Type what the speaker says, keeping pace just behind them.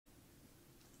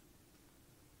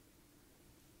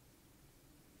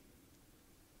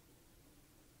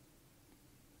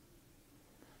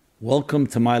Welcome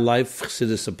to My Life,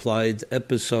 Chassidus Applied,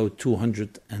 episode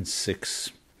 206.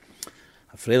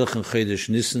 Freilich and Chodesh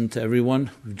Nisan to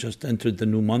everyone. We've just entered the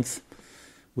new month,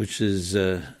 which is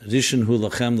Rishon Hu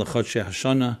Lachem L'Chodshei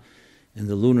Hashana. In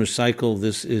the lunar cycle,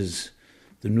 this is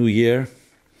the new year,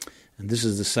 and this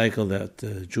is the cycle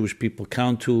that Jewish people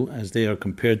count to as they are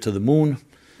compared to the moon.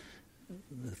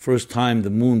 The first time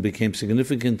the moon became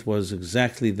significant was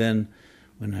exactly then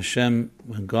when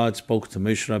God spoke to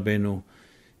Moshe Rabbeinu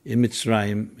in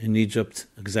Mitzrayim, in Egypt,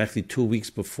 exactly 2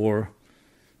 weeks before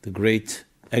the great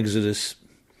Exodus,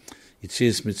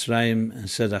 Yetzias Mitzrayim, and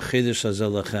said, Achedesh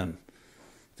Hazeh Lachem.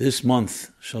 This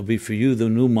month shall be for you the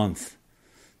new month,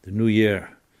 the new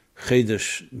year.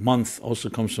 Chedesh, month, also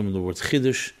comes from the word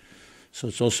Chiddush, so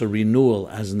it's also renewal,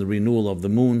 as in the renewal of the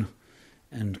moon.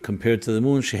 And compared to the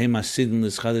moon, Shehem Hasidin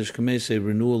L'Chadesh Kamei, a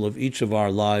renewal of each of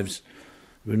our lives,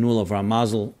 renewal of our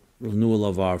mazel, renewal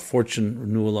of our fortune,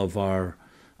 renewal of our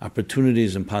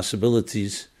opportunities and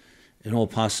possibilities in all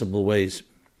possible ways.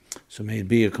 So may it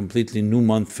be a completely new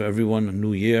month for everyone, a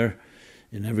new year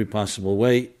in every possible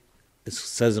way. It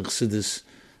says in Chassidus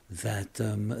that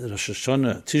Rosh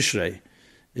Hashanah, Tishrei,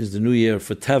 is the new year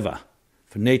for Teva,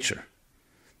 for nature.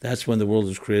 That's when the world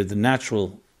was created, the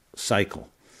natural cycle.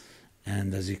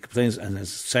 And as he complains, and as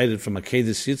cited from Akedah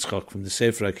Yitzchak, from the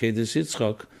Sefer Akedah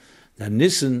Yitzchak, that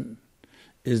Nisan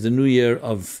is the new year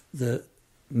of the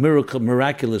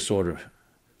miraculous order,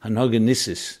 Hanhaga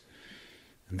Nisis.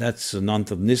 And that's the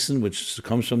month of Nisan, which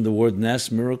comes from the word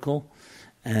Nes, miracle,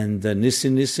 and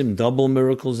Nisin Nisim, double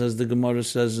miracles, as the Gemara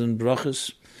says in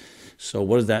Brachos. So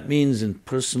what does that mean in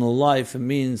personal life? It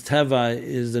means Teva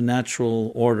is the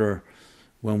natural order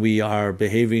when we are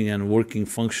behaving and working,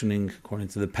 functioning according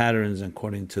to the patterns and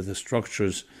according to the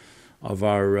structures of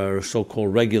our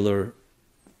so-called regular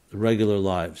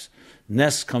lives.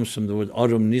 Nes comes from the word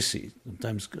Adam Nisi.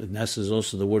 Sometimes Nes is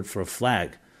also the word for a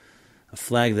flag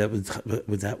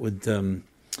that would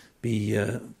be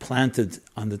planted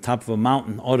on the top of a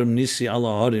mountain. Adam Nisi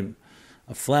Allah Harim,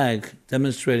 a flag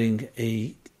demonstrating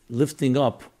a lifting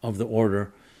up of the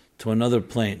order to another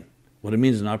plane. What it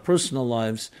means in our personal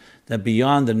lives, that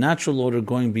beyond the natural order,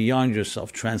 going beyond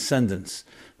yourself, transcendence,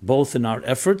 both in our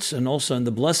efforts and also in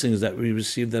the blessings that we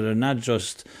receive that are not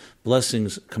just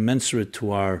blessings commensurate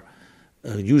to our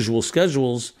usual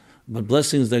schedules, but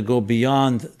blessings that go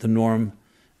beyond the norm,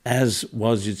 as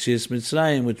was Yetzias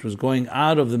Mitzrayim, which was going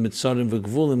out of the Mitzarim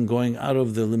v'Gvulim, going out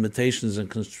of the limitations and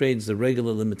constraints, the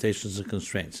regular limitations and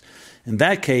constraints. In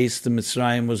that case, the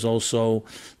Mitzrayim was also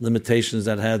limitations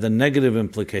that had the negative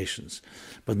implications.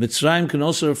 But Mitzrayim can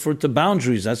also refer to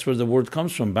boundaries. That's where the word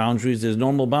comes from. Boundaries, there's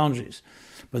normal boundaries.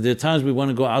 But there are times we want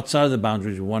to go outside of the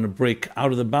boundaries. We want to break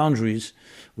out of the boundaries,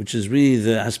 which is really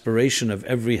the aspiration of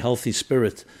every healthy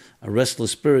spirit, a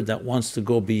restless spirit that wants to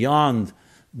go beyond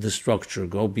the structure,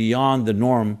 go beyond the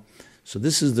norm. So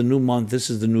this is the new month, this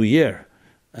is the new year.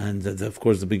 And of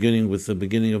course the beginning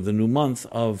of the new month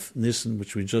of Nisan,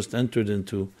 which we just entered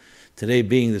into, today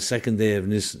being the second day of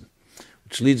Nisan.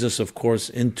 Which leads us, of course,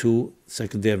 into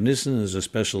second day of Nisan. There's a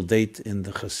special date in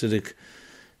the Hasidic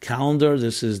calendar.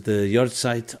 This is the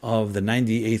Yortzeit of the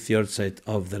 98th Yortzeit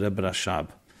of the Rebbe Rashab.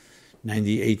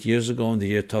 98 years ago, in the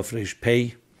year Tafresh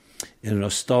Pei, in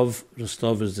Rostov.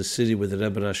 Rostov is the city where the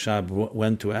Rebbe Rashab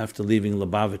went to after leaving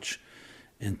Lubavitch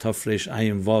in Tafresh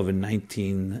Ayin Vav in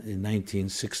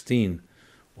 1916,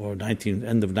 or end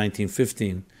of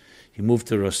 1915. He moved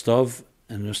to Rostov,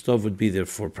 and Rostov would be there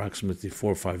for approximately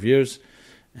 4 or 5 years.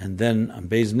 And then on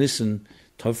Beis Nisan,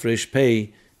 Tafresh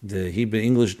Pei, the Hebrew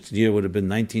English year would have been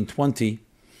 1920.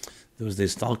 There was the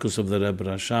Stalkus of the Rebbe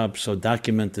Rashab, so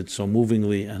documented, so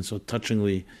movingly and so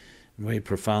touchingly, in a very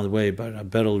profound way, by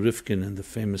Berel Rifkin in the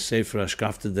famous Sefer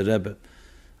Hashkafta the Rebbe.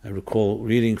 I recall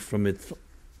reading from it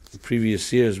the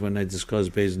previous years when I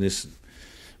discussed Beis Nisan.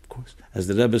 Of course, as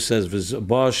the Rebbe says,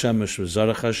 V'ba Shemesh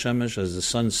v'zarach Shemesh, as the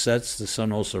sun sets, the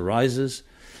sun also rises.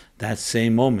 That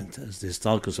same moment, as the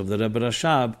Stalkus of the Rebbe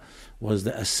Rashab, was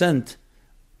the ascent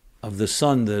of the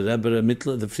son, the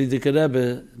Frierdiker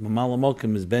Rebbe, Mamal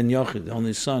Mokim, is Ben Yochid, the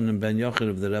only son and Ben Yochid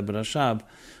of the Rebbe Rashab,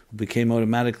 who became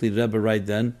automatically Rebbe right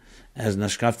then. As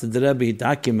Nashkafta the Rebbe, he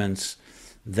documents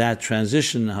that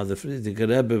transition, how the Frierdiker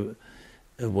Rebbe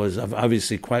was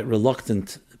obviously quite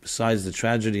reluctant, besides the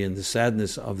tragedy and the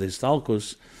sadness of the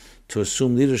Stalkus, to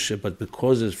assume leadership, but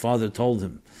because his father told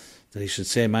him that he should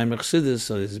say Maimer Chassidus,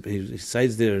 so he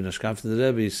cites there in Hashkafta the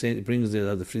Rebbe, he brings there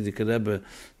that the Frierdiker Rebbe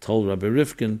told Rabbi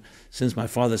Rifkin, since my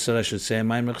father said I should say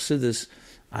Maimer Chassidus,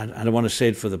 I don't want to say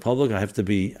it for the public, I have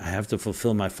to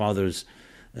fulfill my father's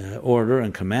order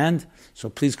and command, so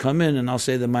please come in and I'll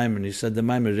say the Maimer. And he said the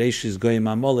Maimer, Reishis Goyim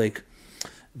Amalek,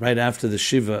 right after the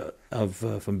Shiva of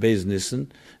from Beis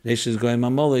Nissen. Reishis Goyim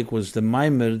Amolik was the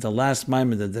Maimer, the last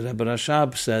Maimer that the Rebbe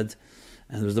Rashab said,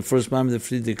 and it was the first Maimer that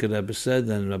Frierdiker Rebbe said,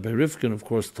 and Rabbi Rifkin, of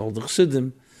course, told the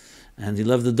Chassidim, and he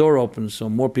left the door open, so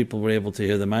more people were able to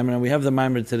hear the Maimer. And we have the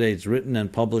Maimer today. It's written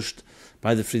and published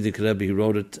by the Frierdiker Rebbe. He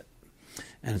wrote it,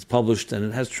 and it's published, and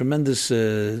it has tremendous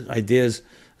ideas,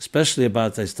 especially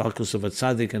about the Istalkus of a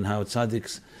tzaddik and how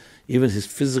tzaddik's, even his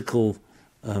physical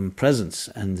presence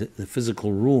and the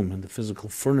physical room and the physical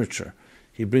furniture,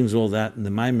 he brings all that, and the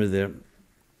Maimer there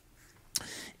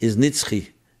is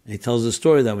nitzchi. And he tells the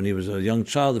story that when he was a young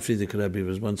child, the Frierdiker Rebbe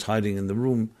was once hiding in the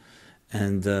room,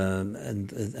 and the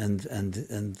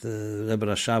Rebbe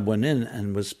Rashab went in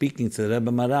and was speaking to the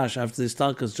Rebbe Marash after the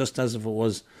Istalkus, just as if it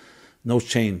was no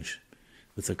change,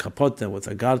 with a kapota, with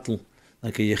a gartel,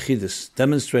 like a yechidus,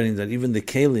 demonstrating that even the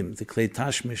kelim, the klei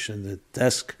tashmish, and the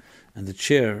desk, and the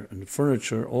chair, and the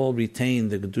furniture, all retain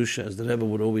the Gedusha, as the Rebbe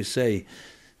would always say,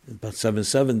 about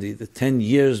 770, the 10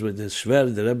 years with the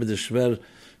Shver, the Rebbe the Shver,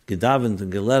 Gedavent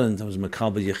and Gelerent, that was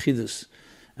Makabah Yechidus.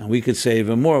 And we could say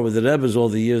even more with the Rebbe's, all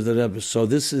the years of the Rebbe. So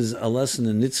this is a lesson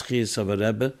in Nitzchias of a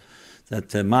Rebbe,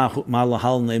 that Ma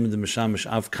Lahal Neimed the Meshamish,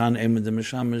 Avkan Eimed the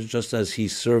Meshamish, just as he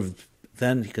served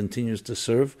then, he continues to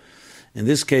serve. In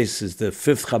this case, is the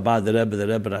fifth Chabad, the Rebbe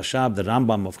Rashab, the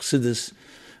Rambam of Chassidus,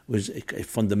 which is a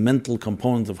fundamental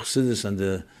component of Chassidus, and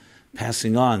the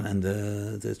passing on and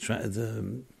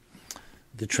the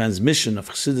transmission of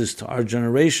Chassidus to our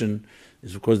generation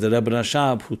is, of course, the Rebbe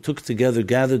Rashab, who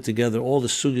gathered together all the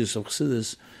sugyas of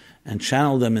Chassidus and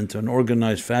channeled them into an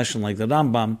organized fashion like the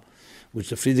Rambam, which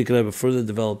the Frierdiker Rebbe further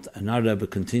developed, and our Rebbe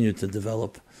continued to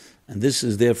develop. And this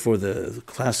is therefore the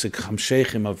classic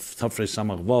Hamsheichim of Tafrei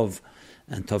Samach Vav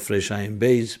and Tafrei Shayim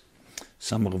Beis,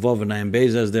 Samach Vav and Ayim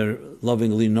Beis, as they're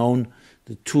lovingly known,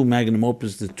 the two magnum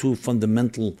opus, the two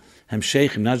fundamental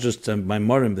Hamsheichim, not just by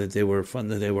Morim, that they were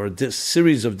a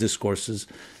series of discourses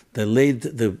that laid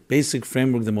the basic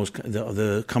framework,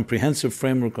 the comprehensive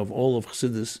framework of all of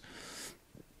Chassidus,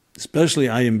 especially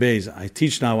Ayim Beis. I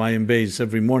teach now Ayim Beis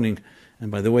every morning,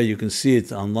 and by the way, you can see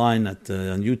it online on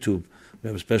YouTube. We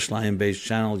have a special Ayim Beis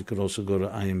channel. You could also go to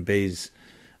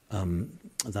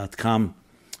ayimbeis.com,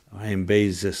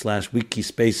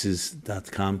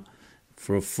 ayimbeis/wikispaces.com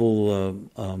for a full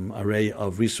array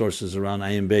of resources around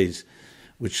Ayim Beis,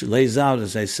 which lays out,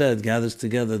 as I said, gathers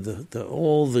together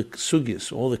all the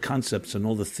sugyas, all the concepts and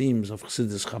all the themes of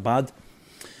Chassidus Chabad,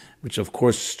 which of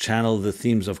course channeled the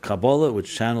themes of Kabbalah,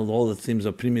 which channeled all the themes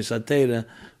of Primis HaTeira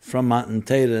from Matan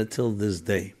Teira till this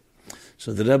day.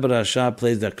 So the Rebbe Rashab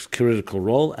plays that critical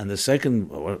role, and the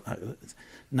second,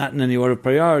 not in any order of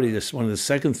priority, the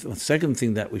second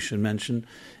thing that we should mention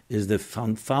is the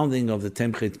founding of the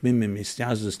Temchet Mimim,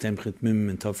 Isyazus Temchet Mimim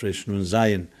in Tafresh Nun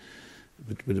Zayin,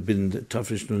 which would have been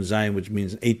Tafresh Nun Zayin, which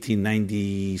means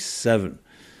 1897.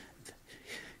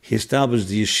 He established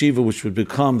the yeshiva, which would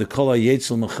become the Kol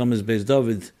HaYetzel Mechames Beis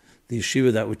David, the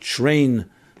yeshiva that would train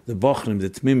the Bochrim, the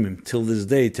Tmimim, till this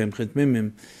day, Temchet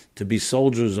Mimim, to be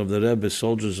soldiers of the Rebbe,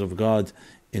 soldiers of God,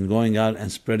 in going out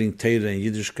and spreading Teira and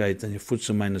Yiddishkeit and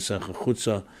Yefutza Meinesecha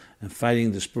Chutza, and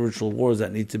fighting the spiritual wars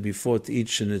that need to be fought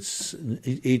each in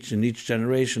each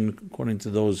generation, according to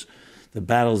the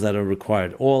battles that are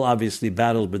required. All obviously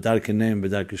battles, B'darkei Neim,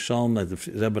 B'darkei Shalom, like the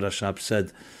Rebbe Rashab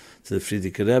said to the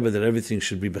Frierdiker Rebbe, that everything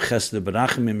should be B'chesed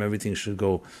B'rachimim, everything should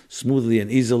go smoothly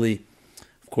and easily.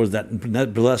 Of course,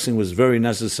 that blessing was very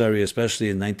necessary, especially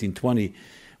in 1920,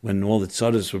 when all the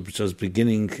tzaddis were just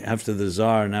beginning after the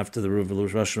Tsar and after the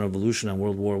Russian Revolution and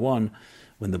World War I,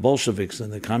 when the Bolsheviks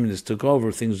and the communists took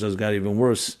over, things just got even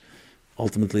worse,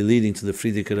 ultimately leading to the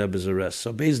Frierdiker Rebbe's arrest.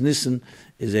 So Beis Nissen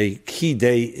is a key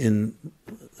day in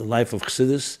the life of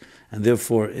Chassidus, and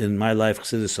therefore in my life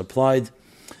Chassidus applied,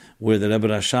 where the Rebbe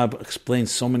Rashab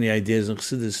explains so many ideas in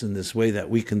Chassidus in this way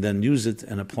that we can then use it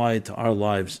and apply it to our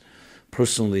lives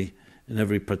personally in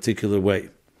every particular way.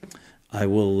 I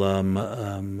will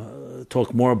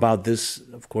talk more about this,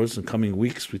 of course, in coming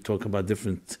weeks. We talk about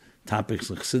different topics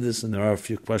in Chassidus, and there are a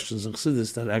few questions in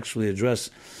Chassidus that actually address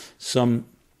some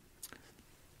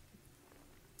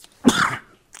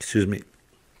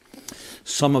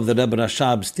some of the Rebbe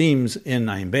Rashab's themes in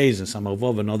Ayim Beis and Samach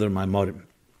Vav and other Maimarim.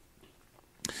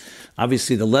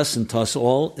 Obviously, the lesson to us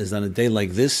all is that a day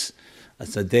like this,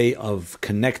 it's a day of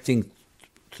connecting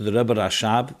to the Rebbe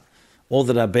Rashab. All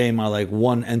the Rabbeim are like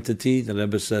one entity. The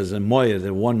Rebbe says, in Moyer,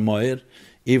 they're one Moyer,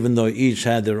 even though each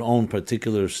had their own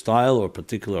particular style or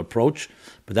particular approach,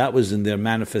 but that was in their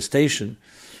manifestation.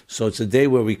 So it's a day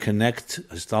where we connect,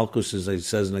 Histalkus, as it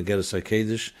says in the Ageres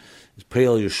HaKedesh, it's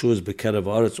Peil Yeshua's Bekerev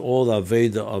Aretz, all the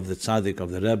Aveda of the Tzaddik,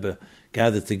 of the Rebbe,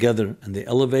 gather together, and they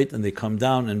elevate, and they come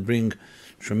down and bring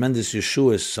tremendous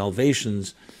Yeshuas,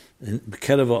 salvations,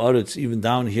 B'kerev ha'aretz, even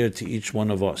down here to each one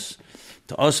of us.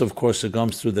 To us, of course, it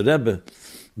comes through the Rebbe,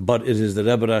 but it is the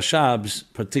Rebbe Rashab's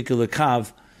particular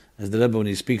kav, as the Rebbe, when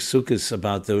he speaks Sukkot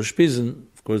about the Ushpizin,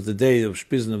 of course, the day of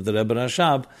Ushpizin of the Rebbe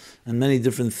Rashab, and many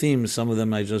different themes, some of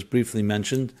them I just briefly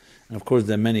mentioned, and of course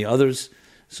there are many others.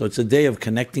 So it's a day of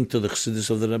connecting to the Chassidus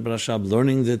of the Rebbe Rashab,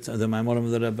 learning the Maimorim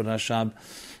of the Rebbe Rashab,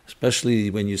 especially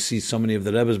when you see so many of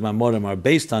the Rebbe's Maimorim are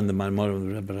based on the Maimorim of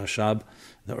the Rebbe Rashab,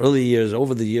 the early years,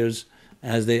 over the years,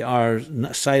 as they are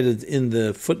cited in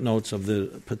the footnotes of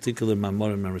the particular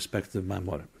Maimorim and respective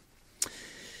Maimorim.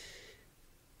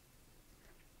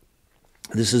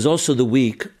 This is also the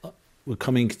week, we're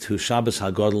coming to Shabbos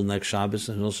HaGadol next Shabbos,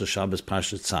 and also Shabbos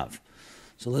Parshat Tzav.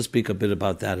 So let's speak a bit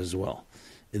about that as well.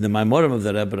 In the Maimorim of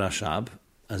the Rebbe Rashab,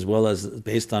 as well as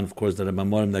based on, of course, the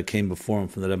Maimorim that came before him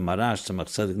from the Rebbe Marash, Tzemach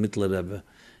Tzedek Mittler Rebbe,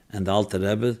 and the Alter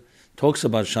Rebbe, talks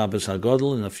about Shabbos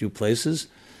HaGadol in a few places,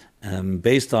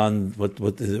 based on what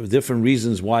the different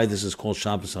reasons why this is called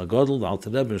Shabbos HaGadol. The Alter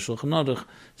Rebbe in Shulchan Aruch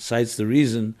cites the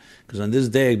reason, because on this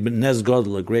day, Nes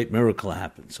Gadol, a great miracle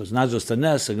happened. So it's not just a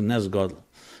Nes Gadol.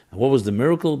 And what was the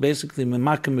miracle? Basically,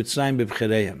 Memakim Mitzrayim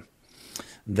B'Bchereim,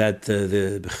 that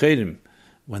the Bcherim,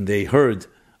 when they heard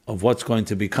of what's going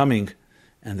to be coming,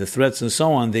 and the threats and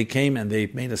so on, they came and they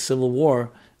made a civil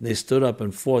war. They stood up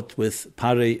and fought with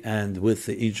Pari and with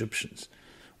the Egyptians.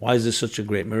 Why is this such a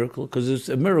great miracle? Because it's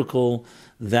a miracle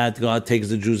that God takes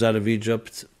the Jews out of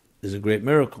Egypt is a great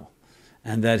miracle,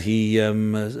 and that He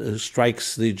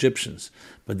strikes the Egyptians.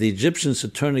 But the Egyptians to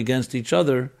turn against each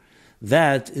other,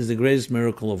 that is the greatest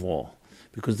miracle of all,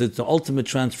 because it's the ultimate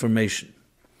transformation.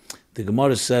 The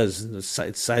Gemara says,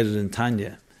 it's cited in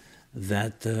Tanya,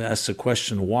 that asks the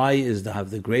question, why is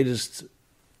the greatest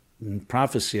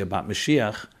prophecy about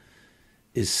Mashiach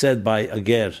is said by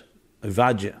Ager,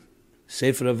 Avadia.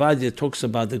 Sefer Avadia talks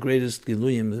about the greatest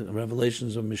Giluyim, the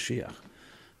revelations of Mashiach,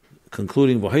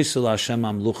 concluding, V'hoisel Hashem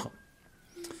Amlucha.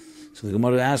 So the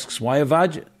Gemara asks, why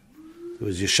Avadia? There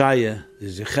was Yeshaya,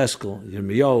 there's Yecheskel,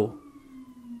 Yirmiyahu,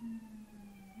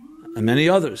 and many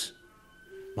others,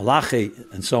 Malachi,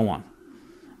 and so on.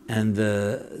 And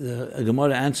the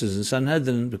Gemara answers in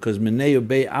Sanhedrin, because Meneu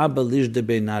Bei Abba Lishde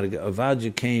Bei Narga,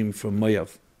 Avadia came from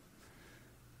Moav.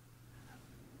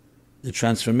 The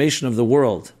transformation of the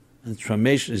world, and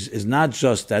transformation is not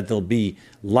just that there'll be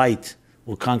light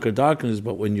will conquer darkness,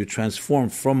 but when you transform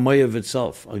from Moav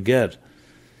itself, Ager.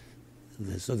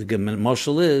 So the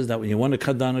mashal is that when you want to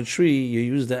cut down a tree, you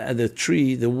use the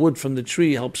tree, the wood from the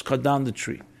tree helps cut down the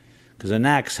tree. Because an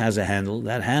axe has a handle.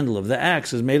 That handle of the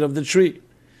axe is made of the tree.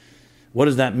 What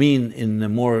does that mean in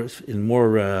more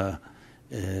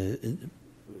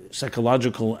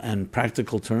psychological and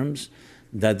practical terms?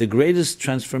 That the greatest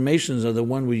transformations are the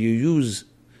one where you use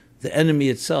the enemy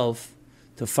itself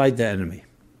to fight the enemy.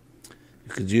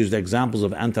 You could use the examples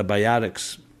of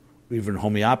antibiotics, or even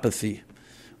homeopathy,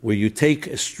 where you take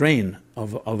a strain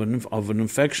of an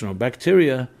infection or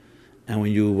bacteria, and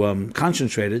when you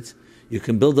concentrate it, you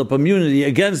can build up immunity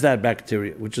against that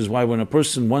bacteria, which is why when a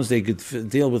person, once they could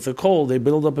deal with a cold, they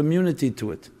build up immunity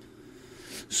to it.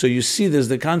 So you see there's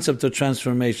the concept of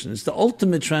transformation. It's the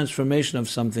ultimate transformation of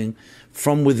something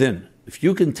from within. If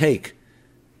you can take,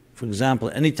 for example,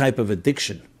 any type of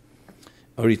addiction,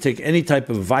 or you take any type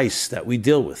of vice that we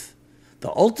deal with,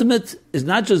 the ultimate is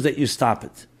not just that you stop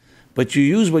it, but you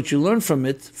use what you learn from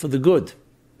it for the good.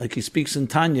 Like he speaks in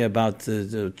Tanya about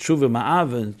the Tshuva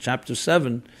Ma'av in chapter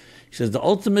 7, he says the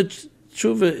ultimate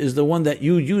tshuva is the one that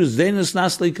you use, Zenas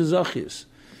Nasli Kazachias,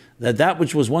 that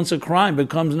which was once a crime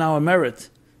becomes now a merit.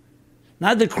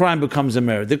 Not the crime becomes a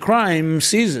merit. The crime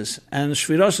ceases. And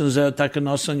Shvirasan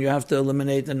Takanosan, you have to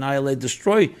eliminate, annihilate,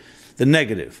 destroy the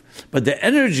negative. But the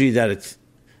energy that it's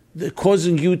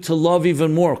causing you to love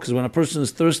even more, because when a person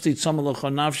is thirsty,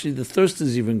 the thirst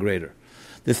is even greater.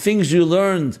 The things you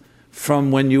learned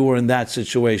from when you were in that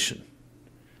situation.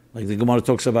 Like the Gemara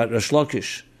talks about Resh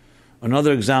Lakish.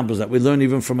 Another example is that we learn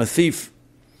even from a thief.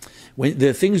 When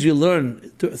the things you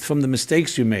learn from the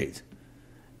mistakes you made,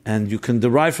 and you can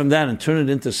derive from that and turn it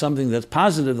into something that's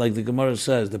positive, like the Gemara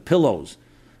says, the pillows.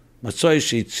 You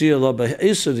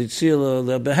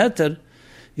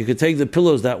could take the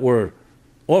pillows that were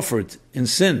offered in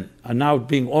sin, are now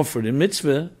being offered in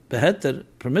mitzvah, beheter,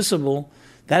 permissible.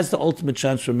 That's the ultimate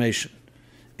transformation.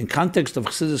 In context of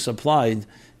Chassidus applied,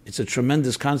 it's a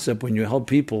tremendous concept when you help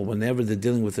people whenever they're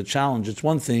dealing with a challenge. It's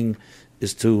one thing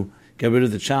is to get rid of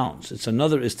the challenge. It's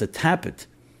another is to tap it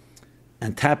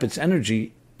and tap its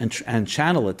energy and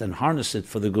channel it and harness it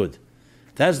for the good.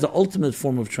 That's the ultimate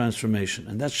form of transformation,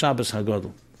 and that's Shabbos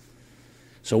HaGadol.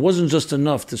 So it wasn't just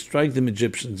enough to strike the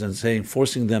Egyptians and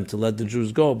forcing them to let the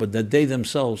Jews go, but that they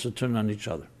themselves would turn on each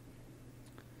other.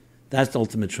 That's the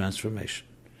ultimate transformation.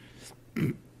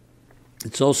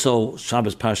 It's also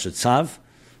Shabbos Parsha Tzav.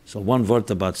 So one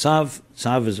word about Tzav.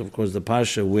 Tzav is, of course, the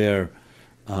Parsha where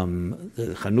the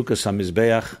Chanukah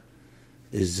HaMizbeach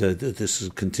is, this is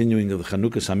continuing of the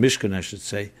Chanukah HaMishkan, I should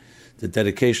say, the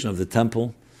dedication of the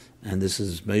temple. And this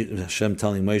is Hashem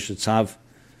telling Moshe Tzav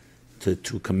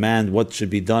to command what should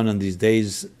be done on these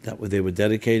days that they were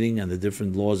dedicating, and the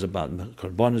different laws about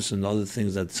Karbonis and other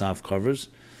things that Tzav covers.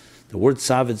 The word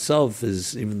Tzav itself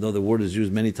is, even though the word is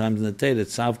used many times in the Torah,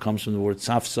 Tzav comes from the word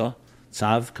Tzavsa,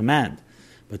 Tzav, command.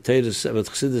 But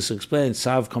Chassidus explains,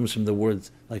 Tzav comes from the word,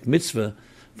 like mitzvah,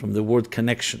 from the word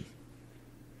connection.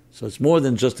 So it's more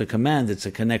than just a command, it's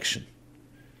a connection.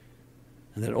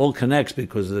 And it all connects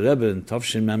because the Rebbe in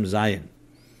Tavshin Mem Zayin,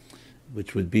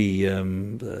 which would be,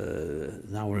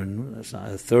 now we're in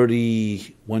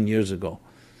 31 years ago,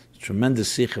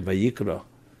 tremendous Sikha by Yikra,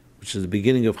 which is the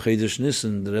beginning of Chodesh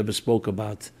Nisan. The Rebbe spoke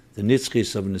about the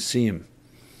Nitzchis of Nesiim,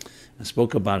 and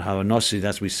spoke about how a Nasi,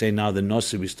 that's we say now the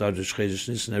Nasi, we started Chodesh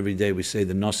Nisan, every day we say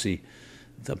the Nasi,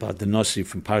 about the Nasi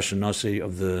from Parsha Nasi,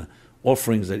 of the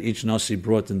offerings that each Nasi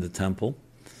brought in the temple,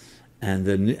 and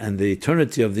the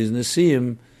eternity of these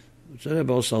Nesiim, which the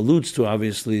Rebbe also alludes to,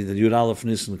 obviously, the Yud Aleph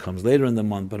Nisan comes later in the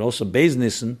month, but also Beis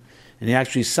Nisan, and he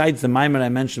actually cites the Maimon I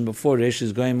mentioned before,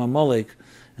 Reishis Goyim Amalek,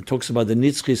 and talks about the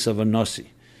Nitzchis of a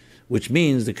Nasi, which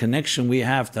means the connection we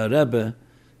have to Rebbe,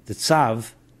 the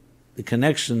Tzav, the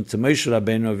connection to Moshe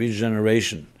Rabbeinu of each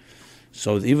generation.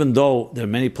 So even though there are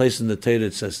many places in the Torah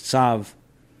it says Tzav,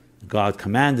 God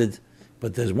commanded,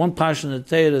 but there's one portion in the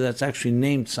Torah that's actually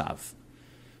named Tzav.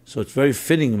 So it's very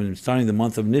fitting when we're starting the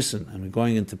month of Nisan and we're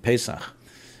going into Pesach,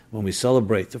 when we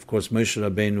celebrate, of course, Moshe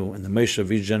Rabbeinu and the Moshe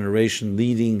of each generation,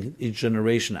 leading each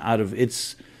generation out of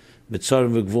its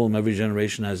Mitzarim v'Gvulim. Every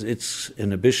generation has its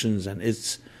inhibitions and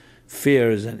its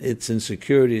fears and its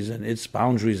insecurities and its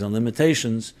boundaries and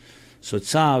limitations. So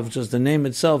Tzav, just the name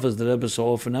itself, as the Rebbe so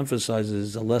often emphasizes,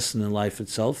 is a lesson in life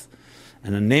itself.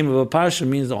 And the name of a parsha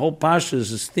means the whole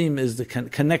parsha's theme is the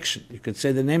connection. You could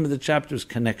say the name of the chapter is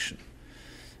connection.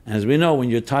 And as we know,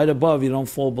 when you're tied above, you don't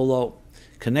fall below.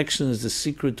 Connection is the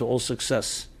secret to all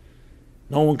success.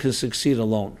 No one can succeed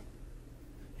alone.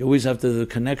 You always have to have the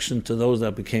connection to those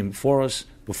that became before us,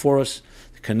 the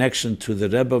connection to the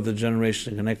Rebbe of the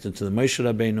generation, connected to the Moshe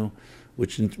Rabbeinu,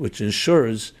 which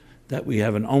ensures that we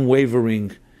have an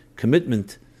unwavering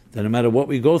commitment, that no matter what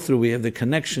we go through, we have the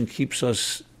connection, keeps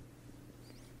us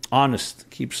honest,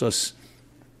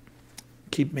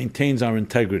 maintains our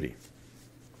integrity.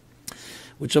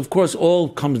 Which of course all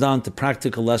comes down to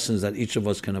practical lessons that each of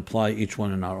us can apply, each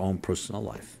one in our own personal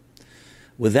life.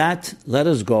 With that, let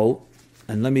us go,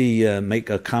 and let me make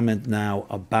a comment now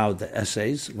about the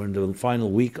essays. We're in the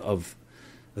final week of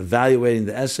evaluating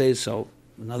the essays, so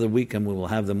another week and we will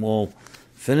have them all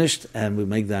finished, and we'll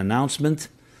make the announcement.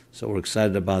 So we're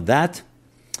excited about that.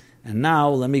 And now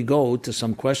let me go to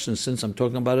some questions. Since I'm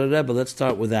talking about a Rebbe, let's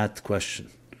start with that question.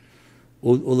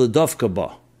 Uladovka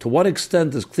ba. To what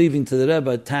extent does cleaving to the Rebbe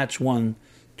attach one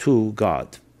to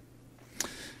God?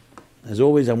 As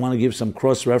always, I want to give some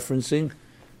cross-referencing.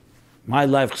 My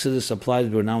Life Chassidus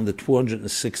Applied, we're now in the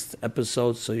 206th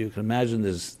episode, so you can imagine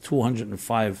there's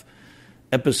 205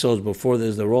 episodes before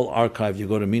this. They're all archived. You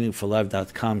go to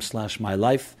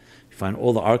meaningfullife.com/mylife. You find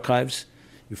all the archives.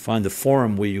 You find the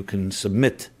forum where you can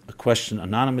submit a question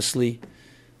anonymously,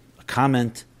 a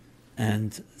comment,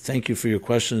 and thank you for your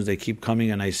questions. They keep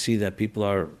coming, and I see that people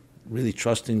are really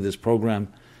trusting this program,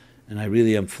 and I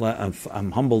really am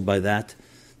I'm humbled by that,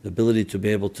 the ability to be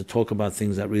able to talk about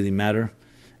things that really matter.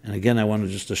 And again, I want to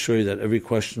just assure you that every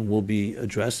question will be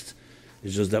addressed.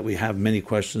 It's just that we have many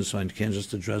questions, so I can't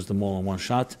just address them all in one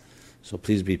shot. So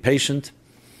please be patient.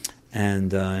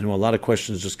 And I know a lot of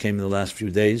questions just came in the last few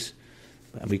days.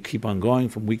 And we keep on going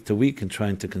from week to week and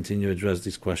trying to continue to address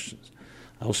these questions.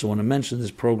 I also want to mention this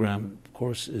program, of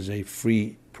course, is a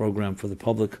free program for the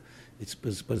public.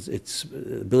 But its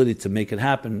ability to make it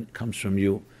happen comes from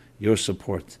you, your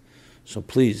support. So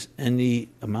please, any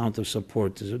amount of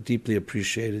support is deeply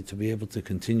appreciated to be able to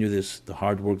continue this, the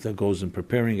hard work that goes in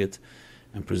preparing it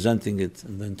and presenting it,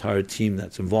 and the entire team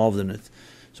that's involved in it.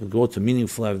 So go to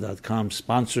meaningfullife.com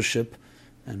sponsorship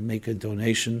and make a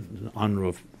donation in honor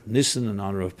of Nisan, in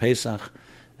honor of Pesach,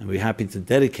 and we're happy to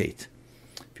dedicate.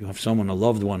 If you have someone, a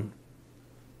loved one,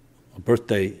 a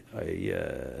birthday,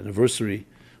 an anniversary,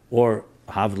 or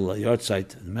a Havdalah, a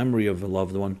yahrzeit, in memory of a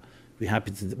loved one,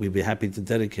 we'd be happy to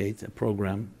dedicate a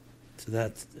program to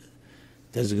that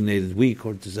designated week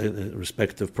or to a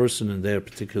respective person in their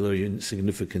particular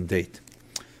significant date.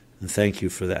 and thank you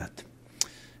for that.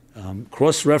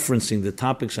 Cross-referencing the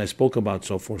topics I spoke about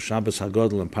so far, Shabbos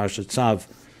HaGodel and Parshat Tzav,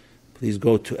 please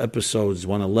go to episodes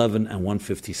 111 and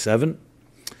 157.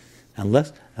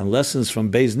 And lessons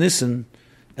from Beis Nissen,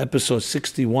 episodes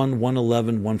 61,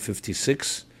 111,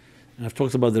 156. And I've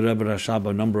talked about the Rebbe Rashab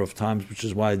a number of times, which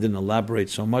is why I didn't elaborate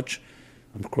so much.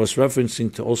 I'm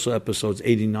cross-referencing to also episodes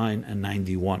 89 and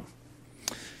 91.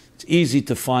 It's easy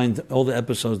to find all the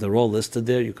episodes, they're all listed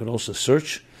there. You can also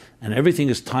search, and everything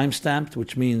is time-stamped,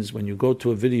 which means when you go to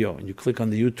a video and you click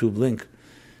on the YouTube link,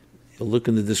 you'll look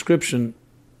in the description,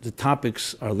 the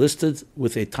topics are listed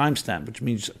with a timestamp, which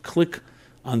means click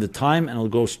on the time and it'll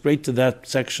go straight to that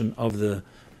section of the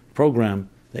program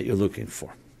that you're looking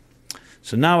for.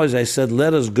 So now, as I said,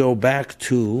 let us go back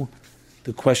to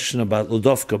the question about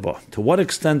Ludovka Ba. To what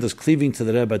extent does cleaving to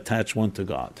the Rebbe attach one to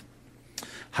God?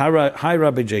 Hi,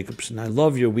 Rabbi Jacobson. I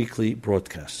love your weekly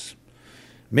broadcasts.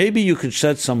 Maybe you could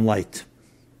shed some light.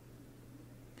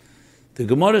 The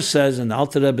Gemara says, and the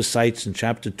Alter Rebbe cites in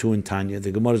chapter 2 in Tanya,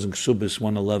 the Gemara is in Ksubis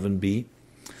 111b,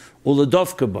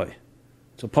 Uladovka Ba.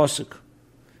 It's a pasuk.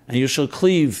 And you shall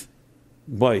cleave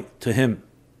Ba to him.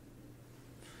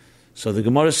 So the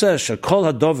Gemara says,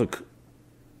 Shakol hadovik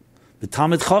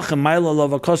b'tamid chachem ma'ila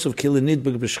lavakosov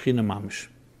kilinidbeg b'shchina mamish.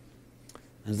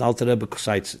 And the Alter Rebbe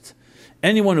cites it.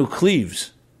 Anyone who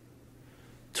cleaves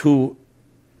to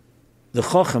the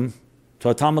chachem, to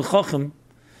a tamid chachem,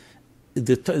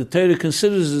 the Torah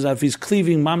considers as if he's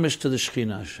cleaving mamish to the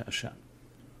Shechina Hashem.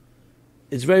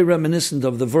 It's very reminiscent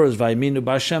of the verse, Vayiminu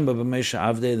b'Hashem b'Mesha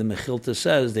Avdei, the Mechilta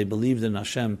says, they believed in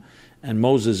Hashem and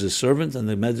Moses his servant, and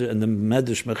the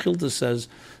Medrash Mechilta says,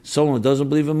 someone who doesn't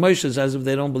believe in Moshe is as if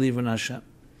they don't believe in Hashem.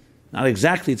 Not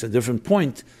exactly, it's a different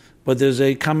point, but there's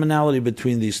a commonality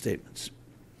between these statements.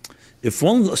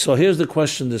 So here's the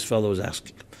question this fellow is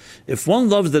asking. If one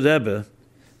loves the Rebbe,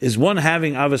 is one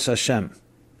having Avos Hashem?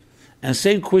 And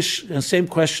same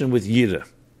question with Yira.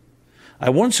 I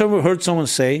once heard someone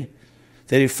say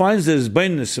that he finds the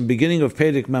Hizbainis in the beginning of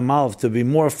Perek Memalv to be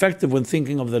more effective when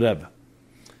thinking of the Rebbe.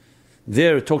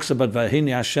 There it talks about Vahini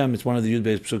Hashem, it's one of the Yud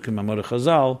Beis Psukim Amar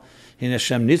Chazal, Hini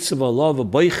Hashem Nitzava Lova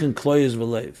Boichin Kloyes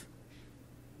V'Leiv.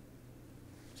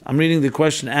 I'm reading the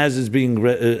question as it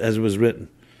was written.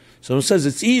 So it says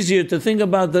it's easier to think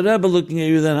about the Rebbe looking at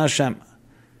you than Hashem.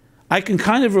 I can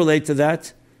kind of relate to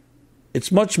that.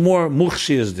 It's much more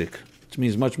muchshiyazdik, which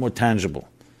means much more tangible,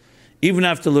 even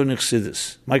after learning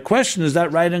Chassidus. My question, is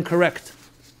that right and correct?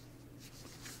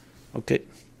 Okay,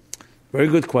 very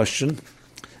good question.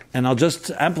 And I'll just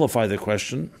amplify the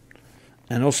question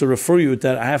and also refer you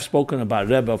that I have spoken about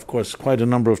Rebbe, of course, quite a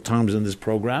number of times in this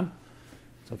program.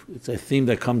 So it's a theme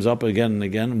that comes up again and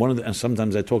again. And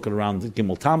sometimes I talk it around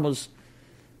Gimel Tammuz,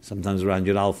 sometimes around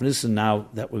Yud Aleph Nissen. Now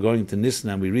that we're going to Nissen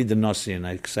and we read the Nasi, and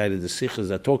I excited the Sichas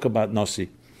that talk about Nasi.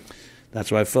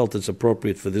 That's why I felt it's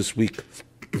appropriate for this week.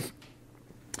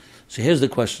 So here's the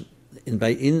question.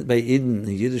 By Eden, in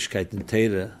Yiddishkeit, in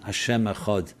Teira, Hashem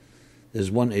Echad, there's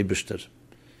one Eibishter.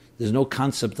 There's no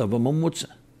concept of a Mumutza.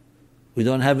 We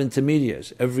don't have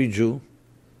intermediaries. Every Jew,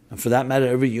 and for that matter,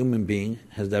 every human being,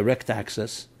 has direct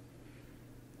access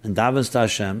and davens to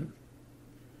Hashem,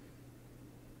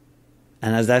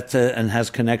 and has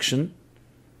connection.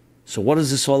 So what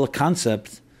is this whole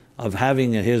concept of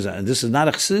having and this is not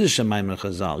a Chassidus Maimon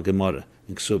Chazal, Gemara,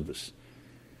 in Ksubis.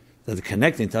 That the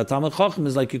connecting to Talmid Chacham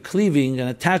is like you're cleaving and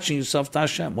attaching yourself to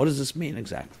Hashem. What does this mean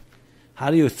exactly?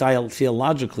 How do you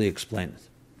theologically explain it?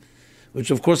 Which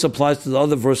of course applies to the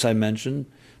other verse I mentioned,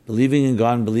 believing in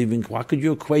God and believing. Why could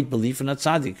you equate belief in a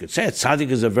tzaddik? You could say a tzaddik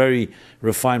is a very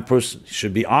refined person. He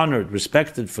should be honored,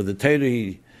 respected for the Torah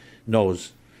he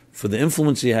knows, for the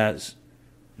influence he has.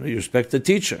 You respect the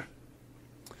teacher.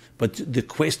 But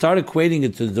start equating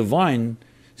it to the divine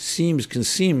can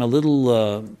seem a little,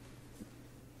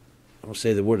 I don't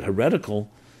say the word heretical,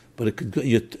 but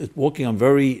you're walking on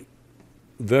very,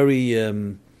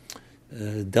 very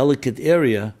delicate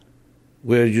area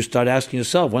where you start asking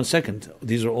yourself, 1 second,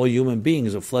 these are all human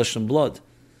beings of flesh and blood.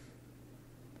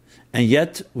 And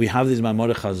yet, we have these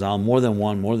Maimorei Chazal, more than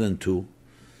one, more than two.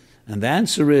 And the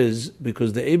answer is,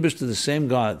 because the Eibush to the same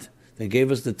God that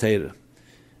gave us the Torah.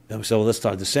 So let's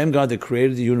start. The same God that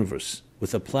created the universe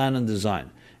with a plan and design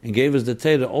and gave us the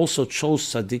Torah also chose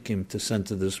tzaddikim to send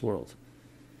to this world.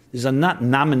 These are not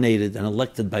nominated and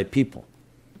elected by people.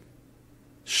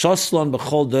 Shaslan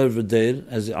b'chol der v'der,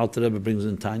 as the Alter Rebbe brings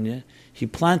in Tanya, he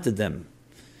planted them.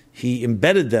 He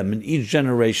embedded them in each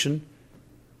generation.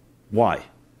 Why?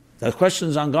 That question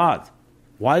is on God.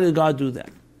 Why did God do that?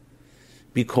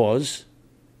 Because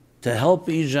to help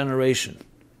each generation,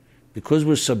 because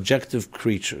we're subjective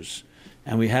creatures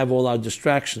and we have all our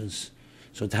distractions,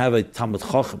 So to have a Talmid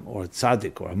Chacham or a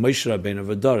Tzaddik or a Moshe Rabbeinu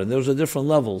or a Dor, and those are different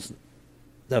levels,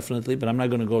 definitely, but I'm not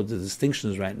going to go to the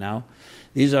distinctions right now.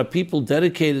 These are people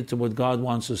dedicated to what God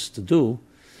wants us to do,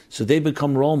 so they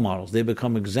become role models, they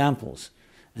become examples,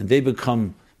 and they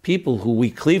become people who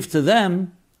we cleave to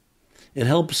them. It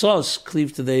helps us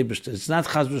cleave to the Eibishter. It's not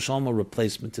Chas v'Shalom a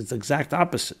replacement, it's the exact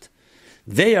opposite.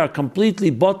 They are completely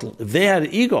bottled. If they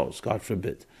had egos, God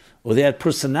forbid, or they had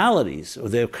personalities, or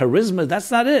their charisma, that's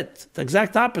not it. The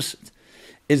exact opposite.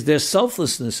 It's their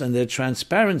selflessness and their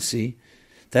transparency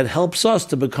that helps us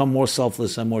to become more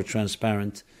selfless and more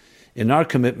transparent in our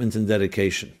commitment and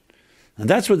dedication. And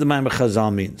that's what the Maimer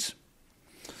Chazal means.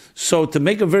 So to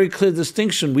make a very clear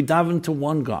distinction, we daven to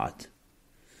one God.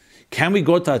 Can we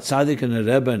go to a tzaddik and a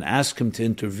rebbe and ask him to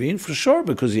intervene? For sure,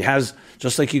 because he has,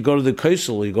 just like you go to the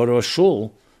Kosel, you go to a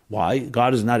shul. Why?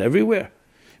 God is not everywhere.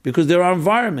 Because there are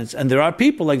environments, and there are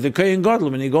people like the Kohen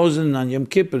Gadol, when he goes in on Yom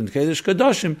Kippur and Kedesh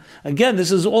Kadoshim. Again,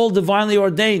 this is all divinely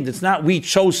ordained. It's not we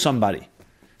chose somebody.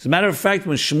 As a matter of fact,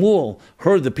 when Shmuel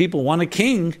heard the people want a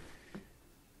king,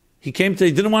 he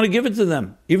didn't want to give it to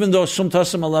them. Even though Sum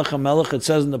Tasem Alecha Melech, it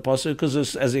says in the Pasuk,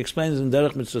 because as he explains in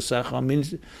Derech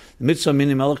Mitzvah Mitzvah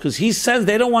Mini Melech, because he says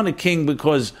they don't want a king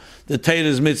because the Torah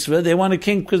is mitzvah. They want a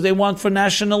king because they want for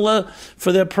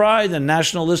their pride and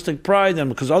nationalistic pride, and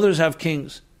because others have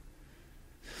kings.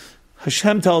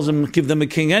 Hashem tells them, give them a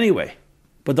king anyway.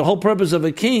 But the whole purpose of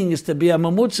a king is to be a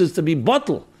mamutz, is to be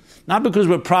bottle. Not because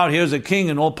we're proud, here's a king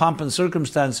in all pomp and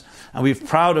circumstance, and we're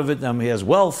proud of it, and he has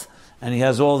wealth, and he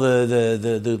has all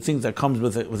the things that comes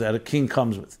with it, that a king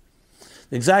comes with.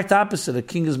 The exact opposite, a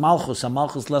king is malchus, and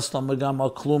malchus les megam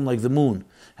al klum, like the moon,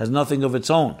 has nothing of its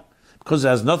own. Because it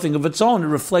has nothing of its own, it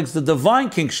reflects the divine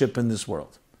kingship in this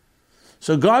world.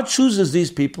 So God chooses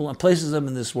these people and places them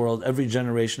in this world. Every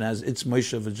generation has its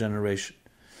Moshe of a generation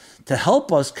to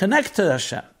help us connect to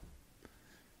Hashem.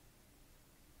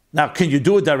 Now, can you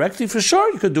do it directly? For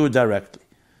sure, you could do it directly.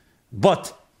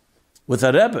 But with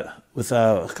a Rebbe, with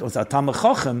a Talmid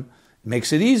Chacham, it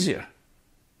makes it easier.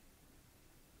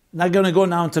 Not going to go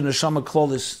now into Neshama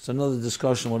Klolis. It's another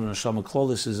discussion what a Neshama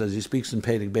Klolis is, as he speaks in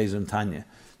Perek Beis and Tanya,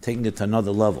 taking it to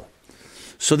another level.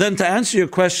 So then to answer your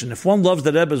question, if one loves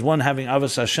the Rebbe as one having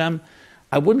Avos Hashem,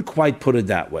 I wouldn't quite put it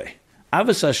that way.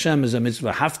 Avos Hashem is a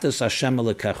mitzvah, Haftas Hashem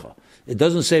Elekecha. It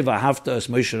doesn't say V'haftas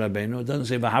Moshe Rabbeinu, it doesn't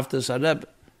say V'haftas HaRebbe.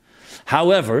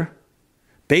 However,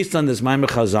 based on this Maimer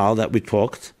Chazal that we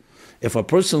talked, if a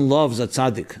person loves a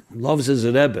tzaddik, loves his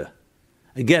Rebbe,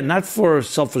 again, not for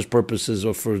selfish purposes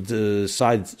or for the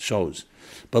side shows,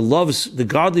 but loves the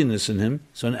godliness in him,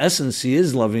 so in essence he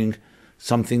is loving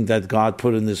something that God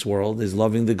put in this world, is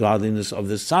loving the godliness of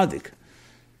this tzaddik.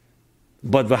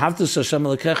 But v'haftas Hashem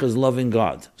Elekecha is loving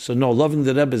God. So no, loving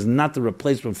the Rebbe is not the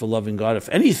replacement for loving God. If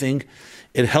anything,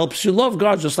 it helps you love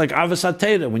God, just like Avos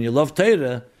HaTorah. When you love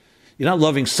Torah, you're not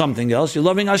loving something else, you're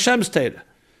loving Hashem's Torah.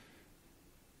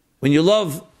 When you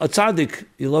love a tzaddik,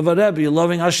 you love a Rebbe, you're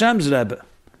loving Hashem's Rebbe.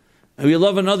 And you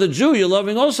love another Jew, you're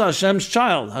loving also Hashem's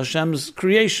child, Hashem's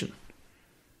creation.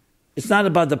 It's not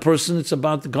about the person, it's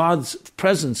about God's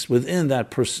presence within that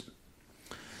person.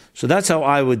 So that's how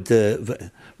I would...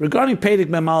 regarding Perek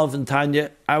Mem Aleph and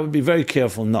Tanya, I would be very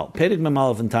careful. No, Perek Mem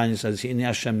Aleph and Tanya says, Hine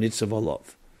Hashem nitzav olov.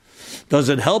 Does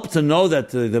it help to know that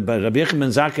the Rabbi Yechim Ben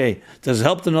Zakkai, does it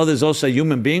help to know there's also a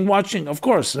human being watching? Of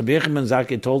course, Rabbi Yechim Ben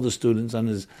Zakkai told the students on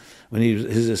his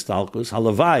istalkus,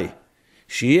 halavai,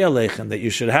 shi'eh aleichem, that you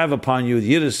should have upon you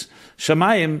yiras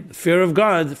shamayim, fear of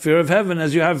God, fear of heaven,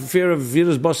 as you have fear of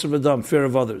yiras basar v'dam, fear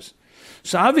of others.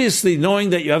 So obviously,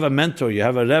 knowing that you have a mentor, you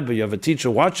have a Rebbe, you have a teacher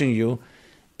watching you,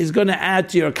 is going to add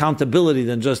to your accountability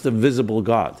than just a visible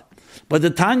God. But the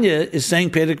Tanya is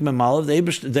saying Perek Mem Aleph, the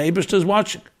Eibishter is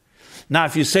watching. Now,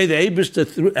 if you say the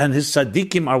Eibishter and his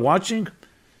tzaddikim are watching,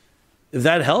 if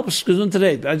that helps,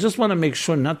 today, I just want to make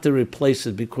sure not to replace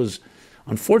it, because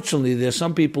unfortunately there are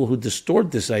some people who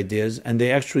distort these ideas and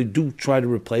they actually do try to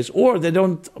replace, or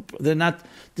they're not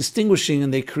distinguishing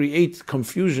and they create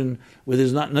confusion where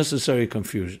there's not necessary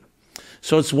confusion.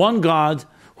 So it's one God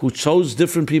who chose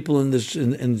different people in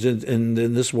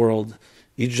this world,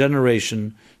 each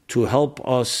generation, to help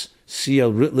us see a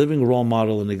living role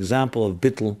model, an example of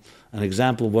bittul, an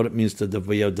example of what it means to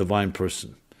be a divine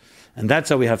person. And that's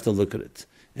how we have to look at it.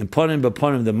 In Ponim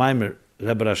B'Ponim, the Maimer,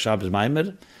 Rebbe Rashab's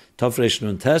Maimer, Tov Reish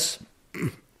Nun Tes,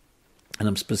 and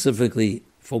I'm specifically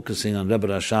focusing on Rebbe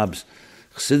Rashab's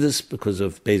Chassidus because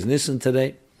of Beis Nissen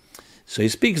today. So he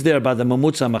speaks there about the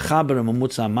Mamutza Machaber and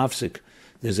Mamutza Mafsik.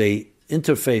 There's a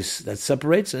interface that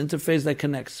separates, an interface that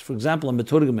connects. For example, a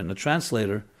Meturgeman, a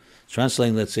translator,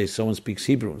 translating, let's say, someone speaks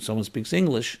Hebrew and someone speaks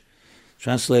English,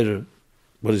 translator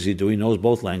what does he do? He knows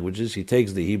both languages. He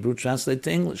takes the Hebrew, translates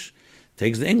to English.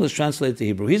 Takes the English, translates to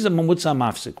Hebrew. He's a mamutza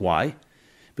mafsik. Why?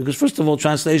 Because first of all,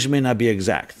 translation may not be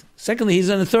exact. Secondly, he's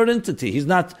in a third entity. He's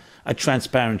not a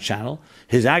transparent channel.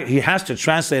 He has to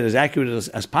translate as accurate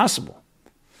as possible.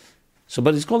 So,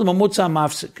 but he's called a mamutza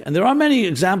mafsik. And there are many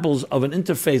examples of an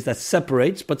interface that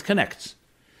separates but connects.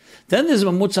 Then there's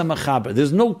mamutza machaber.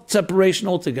 There's no separation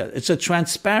altogether. It's a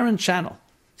transparent channel.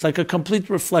 It's like a complete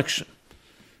reflection.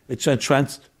 It's a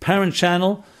transparent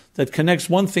channel that connects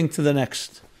one thing to the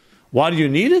next. Why do you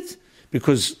need it?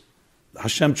 Because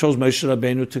Hashem chose Moshe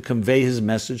Rabbeinu to convey his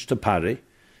message to Pari.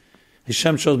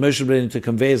 Hashem chose Moshe Rabbeinu to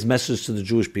convey his message to the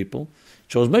Jewish people.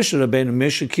 Chose Moshe Rabbeinu,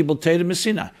 Moshe Kibul Teira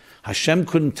Messina. Hashem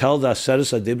couldn't tell the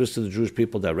Aseres HaDibros to the Jewish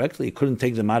people directly. He couldn't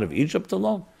take them out of Egypt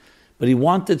alone. But he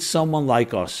wanted someone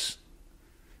like us.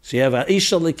 So you have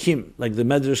Isha Lekim, like the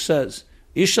Medrash says.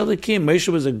 Isha Lekim, Moshe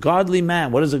was a godly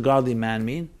man. What does a godly man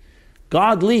mean?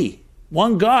 Godly.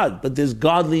 One God, but there's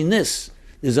godliness.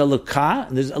 There's Elokah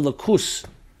and there's Elokus.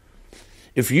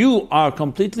 If you are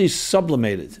completely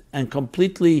sublimated and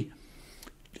completely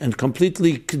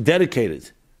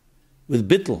dedicated with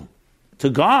bittul to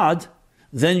God,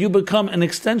 then you become an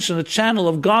extension, a channel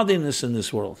of godliness in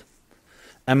this world.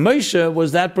 And Moshe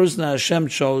was that person that Hashem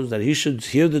chose, that he should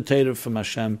hear the Torah from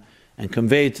Hashem and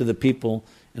convey it to the people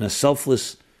in a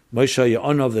selfless Moshe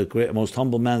Ya'anov, the most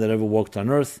humble man that ever walked on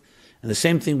earth. And the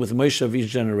same thing with Moshe of each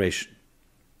generation.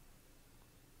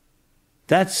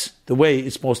 That's the way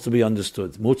it's supposed to be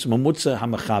understood. Mamutza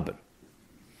hamachaber.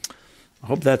 I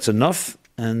hope that's enough.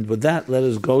 And with that, let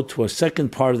us go to a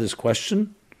second part of this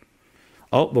question.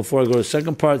 Oh, before I go to the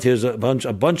second part, here's a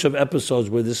bunch of episodes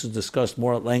where this is discussed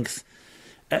more at length.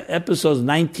 Episodes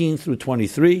 19 through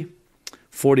 23,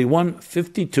 41,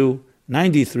 52,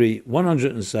 93,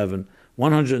 107,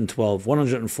 112,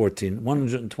 114,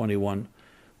 121,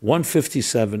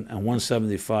 157, and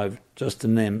 175, just to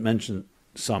mention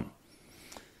some.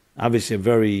 Obviously a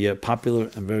very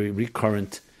popular and very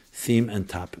recurrent theme and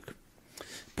topic.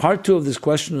 Part 2 of this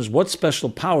question is, what special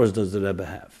powers does the Rebbe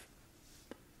have?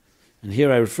 And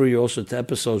here I refer you also to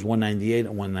episodes 198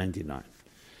 and 199.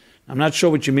 I'm not sure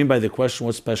what you mean by the question,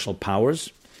 what special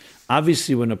powers?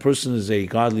 Obviously, when a person is a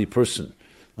godly person,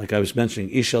 like I was mentioning,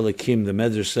 Isha Lakim, the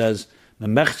Medrash says,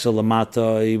 Memechza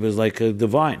Lamata, he was like a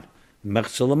divine.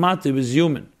 Memechza Lamata, he was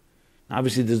human.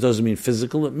 Obviously, this doesn't mean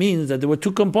physical. It means that there were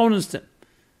two components to him.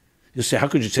 You say, how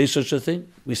could you say such a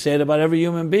thing? We say it about every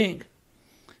human being.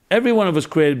 Every one of us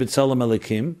created B'Tselem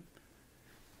Elikim.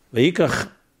 V'yikach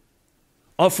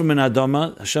Offer min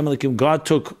Adama, Hashem Elikim, God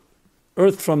took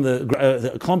earth from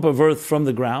a clump of earth from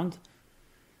the ground,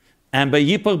 and by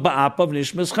Yipach Ba'apav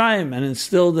Nishmas Chaim, and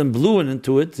instilled and blew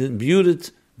into it, imbued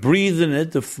it, breathed in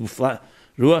it, the Ruach,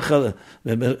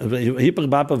 Yipach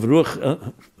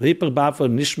Ba'apav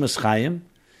Nishmas Chaim,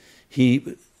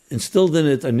 he instilled in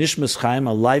it a Nishmas Chaim,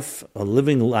 a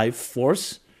living life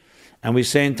force, and we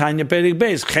say in Tanya Perik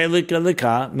Beis, Chelik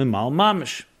Elika Mimal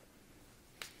Mamish.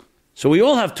 So we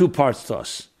all have two parts to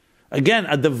us. Again,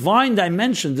 a divine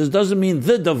dimension, this doesn't mean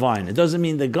the divine. It doesn't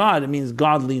mean the God, it means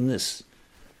godliness.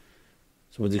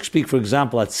 So when you speak, for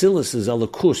example, Atzilus is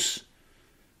Elokus.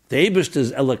 The Eibishter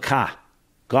is Elokah.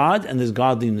 God, and there's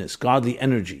godliness, godly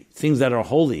energy. Things that are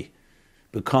holy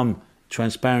become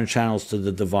transparent channels to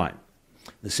the divine.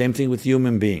 The same thing with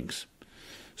human beings.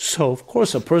 So, of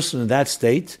course, a person in that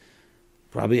state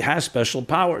probably has special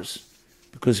powers.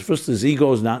 Because first, his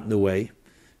ego is not in the way.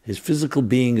 His physical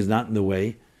being is not in the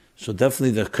way. So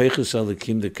definitely the Keiches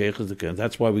Elikim, the Keiches, the Keiches.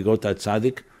 That's why we go to a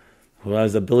tzaddik who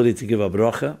has the ability to give a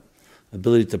bracha, the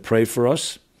ability to pray for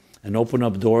us, and open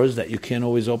up doors that you can't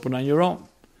always open on your own.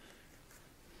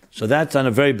 So that's on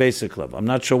a very basic level. I'm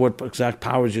not sure what exact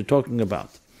powers you're talking about.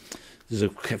 There's a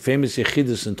famous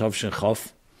Yechidus in Tovshin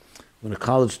Chof, when the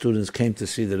college students came to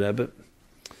see the Rebbe.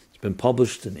 It's been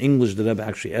published in English, the Rebbe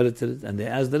actually edited it, and they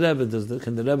asked the Rebbe,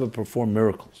 can the Rebbe perform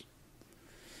miracles?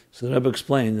 So the Rebbe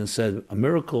explained and said, a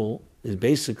miracle is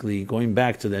basically going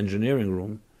back to the engineering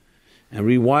room and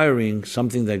rewiring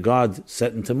something that God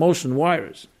set into motion,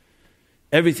 wires.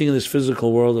 Everything in this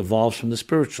physical world evolves from the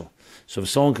spiritual. So if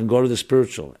someone can go to the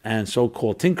spiritual and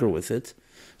so-called tinker with it,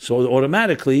 so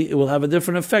automatically it will have a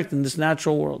different effect in this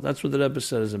natural world. That's what the Rebbe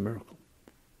said is a miracle.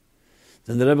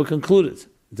 Then the Rebbe concluded,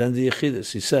 then the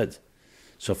Yechidus, he said,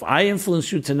 so if I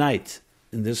influence you tonight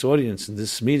in this audience, in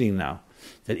this meeting now,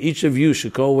 that each of you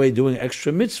should go away doing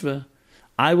extra mitzvah,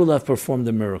 I will have performed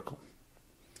a miracle.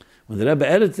 When the Rebbe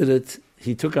edited it,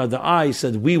 he took out the I, he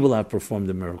said, we will have performed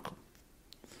a miracle.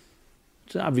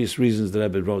 It's obvious reasons the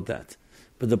Rebbe wrote that.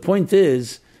 But the point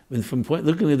is,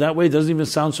 looking at it that way, it doesn't even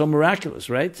sound so miraculous,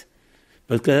 right?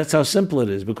 But that's how simple it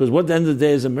is. Because what at the end of the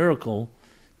day is a miracle,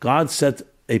 God set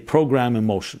a program in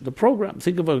motion. The program,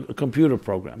 think of a computer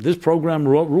program. This program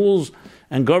rules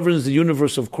and governs the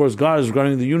universe. Of course, God is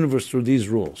running the universe through these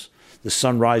rules. The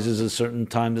sun rises at a certain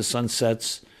time, the sun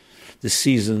sets, the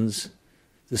seasons,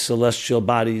 the celestial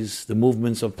bodies, the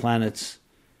movements of planets,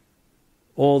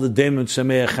 all the Daimon,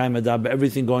 Sameach, Chaim, Adab,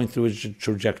 everything going through its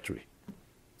trajectory.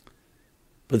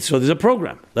 But so there's a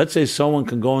program. Let's say someone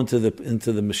can go into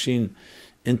the machine,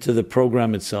 into the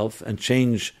program itself, and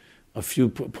change a few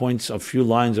points, a few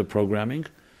lines of programming,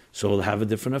 so it'll have a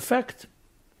different effect.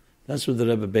 That's what the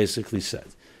Rebbe basically said.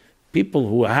 People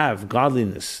who have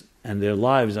godliness and their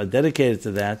lives are dedicated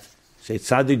to that, say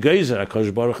tzaddik geizer,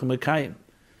 HaKadosh Baruch Hu mekayim.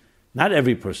 Not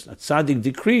every person. A tzaddik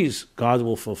decrees, God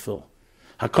will fulfill.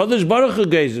 HaKadosh Baruch Hu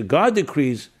geizer, God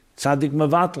decrees, tzaddik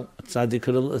mevatel. A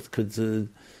tzaddik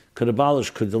could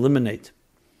abolish, could eliminate.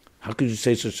 How could you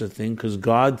say such a thing? Because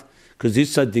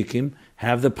these tzaddikim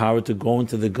have the power to go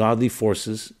into the godly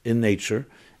forces in nature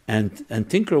and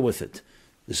tinker with it.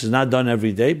 This is not done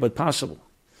every day, but possible.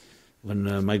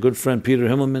 When my good friend Peter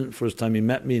Himmelman, first time he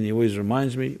met me, and he always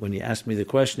reminds me, when he asked me the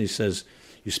question, he says,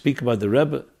 you speak about the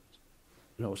Rebbe,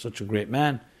 such a great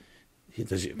man,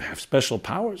 does he have special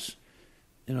powers?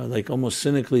 Like almost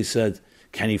cynically said,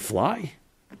 can he fly?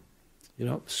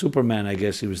 Superman, I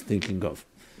guess he was thinking of.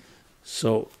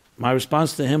 So my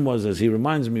response to him was, as he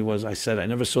reminds me, I said, I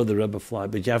never saw the Rebbe fly,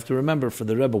 but you have to remember, for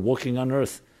the Rebbe, walking on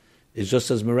earth is just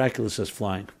as miraculous as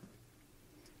flying.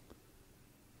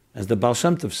 As the Baal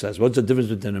Shem Tov says, what's the difference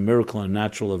between a miracle and a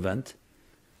natural event?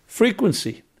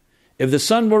 Frequency. If the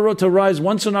sun were to rise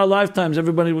once in our lifetimes,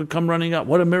 everybody would come running up.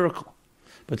 What a miracle.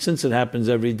 But since it happens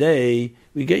every day,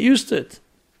 we get used to it.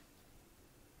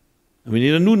 And we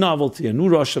need a new novelty, a new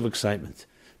rush of excitement.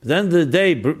 But at the end of the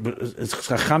day,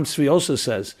 Chacham Tzvi also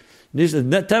says,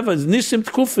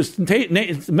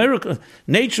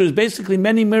 nature is basically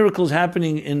many miracles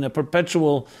happening in a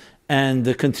perpetual and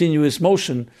the continuous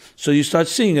motion, so you start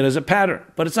seeing it as a pattern.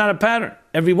 But it's not a pattern.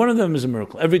 Every one of them is a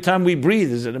miracle. Every time we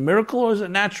breathe, is it a miracle or is it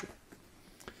natural?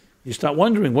 You start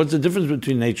wondering, what's the difference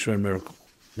between nature and miracle?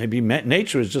 Maybe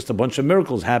nature is just a bunch of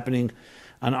miracles happening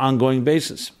on an ongoing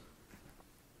basis.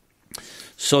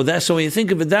 So when you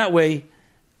think of it that way,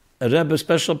 a Rebbe has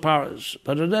special powers.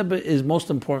 But a Rebbe is most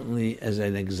importantly as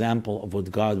an example of what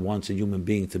God wants a human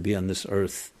being to be on this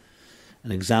earth.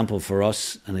 An example for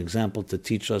us, an example to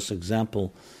teach us,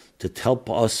 example to help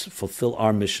us fulfill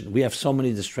our mission. We have so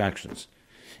many distractions.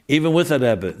 Even with a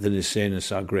Rebbe, the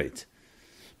Nisyanis are great.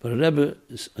 But a Rebbe,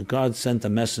 God sent a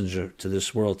messenger to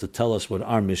this world to tell us what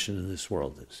our mission in this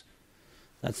world is.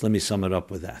 Let me sum it up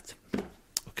with that.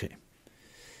 Okay.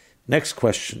 Next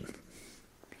question.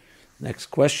 Next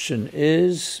question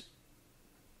is,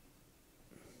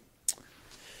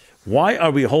 why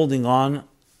are we holding on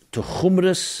to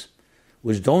chumras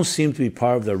which don't seem to be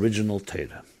part of the original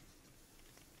Torah?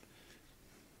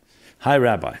 Hi,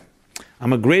 Rabbi.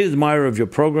 I'm a great admirer of your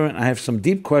program, and I have some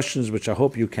deep questions which I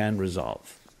hope you can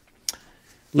resolve.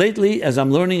 Lately, as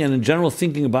I'm learning and in general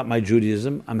thinking about my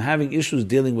Judaism, I'm having issues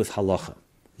dealing with halacha,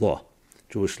 law,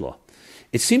 Jewish law.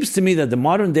 It seems to me that the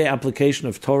modern-day application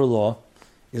of Torah law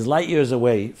is light years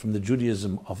away from the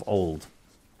Judaism of old.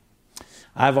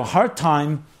 I have a hard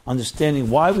time understanding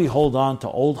why we hold on to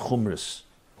old chumras.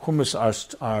 Chumras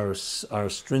are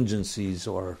stringencies,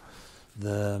 or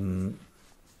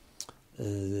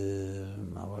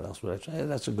what else would I say?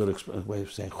 That's a good way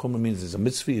of saying. Chumrah means there's a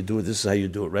mitzvah, you do it, this is how you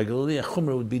do it regularly. A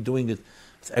chumrah would be doing it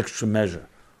with extra measure,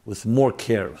 with more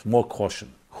care, with more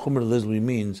caution. Chumrah literally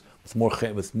means with more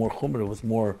chumrah, with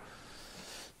more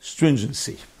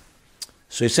stringency.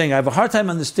 So he's saying, I have a hard time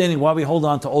understanding why we hold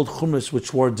on to old chumras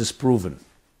which were disproven.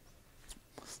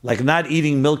 Like not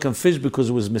eating milk and fish because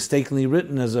it was mistakenly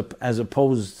written, as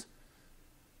opposed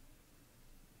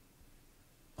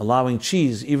allowing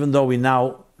cheese, even though we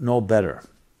now know better.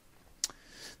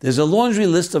 There's a laundry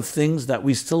list of things that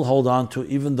we still hold on to,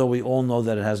 even though we all know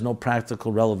that it has no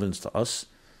practical relevance to us,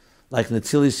 like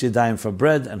Netilis Yadayim for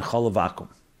bread and Chalav Akum.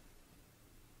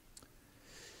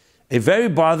 A very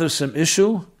bothersome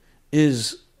issue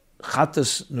is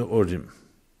Chatas Ne'urim,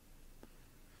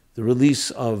 the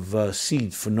release of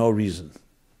seed for no reason,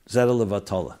 Zera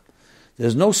Levatala.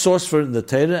 There's no source for it in the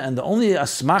Torah, and the only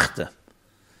asmachta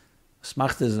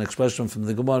is an expression from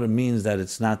the Gemara, means that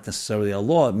it's not necessarily a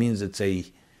law, it means it's a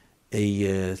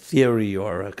theory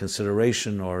or a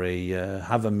consideration or a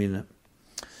havamina.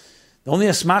 The only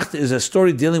asmachta is a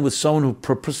story dealing with someone who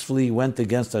purposefully went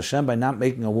against Hashem by not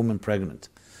making a woman pregnant.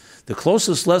 The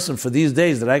closest lesson for these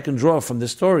days that I can draw from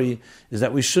this story is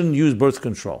that we shouldn't use birth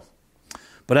control.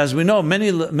 But as we know,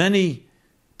 many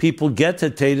people get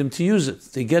Tatum to use it.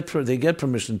 They get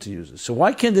permission to use it. So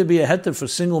why can't there be a heter for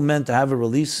single men to have a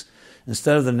release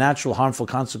instead of the natural harmful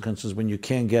consequences when you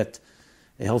can't get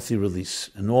a healthy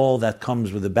release and all that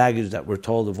comes with the baggage that we're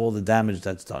told of all the damage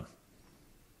that's done?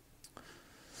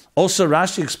 Also,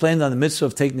 Rashi explained on the mitzvah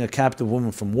of taking a captive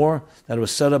woman from war that it was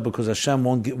set up because Hashem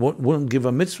wouldn't give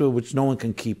a mitzvah which no one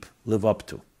can live up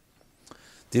to.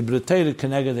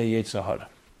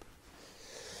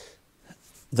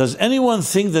 Does anyone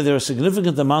think that there are a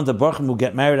significant amount of Barchim who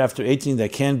get married after 18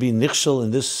 that can be nichshel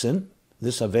in this sin,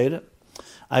 this Aveda?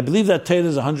 I believe that Torah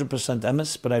is 100%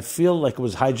 emes, but I feel like it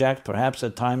was hijacked perhaps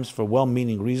at times for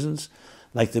well-meaning reasons,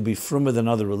 like to be frumer than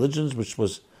other religions,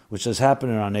 which has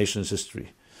happened in our nation's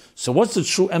history. So what's the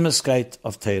true emeskite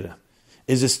of Torah?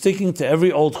 Is it sticking to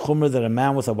every old chumrah that a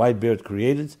man with a white beard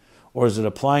created, or is it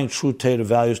applying true Torah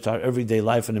values to our everyday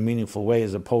life in a meaningful way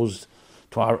as opposed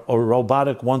to our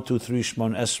robotic 1, 2, 3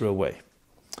 Shmon Esrei way?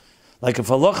 Like if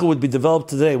halacha would be developed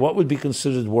today, what would be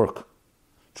considered work?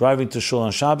 Driving to shul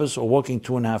on Shabbos or walking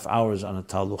 2.5 hours on a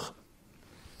taluch?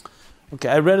 Okay,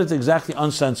 I read it exactly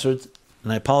uncensored,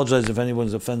 and I apologize if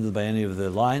anyone's offended by any of the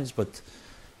lines, but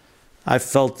I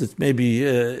felt it may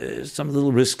be some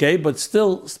little risque, but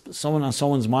still someone on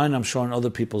someone's mind, I'm sure on other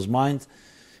people's mind.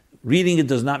 Reading it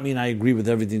does not mean I agree with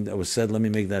everything that was said. Let me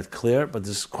make that clear. But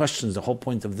this questions, the whole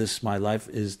point of this, my life,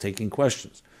 is taking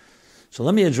questions. So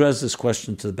let me address this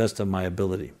question to the best of my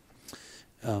ability.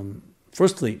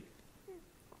 Firstly,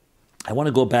 I want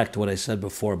to go back to what I said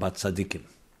before about tzaddikim.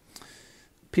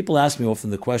 People ask me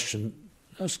often the question,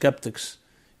 skeptics,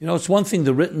 it's one thing,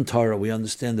 the written Torah, we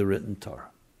understand the written Torah.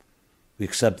 We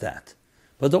accept that.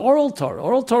 But the oral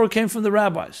Torah came from the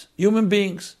rabbis, human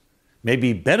beings.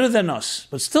 Maybe better than us,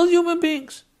 but still human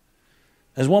beings.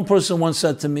 As one person once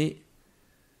said to me,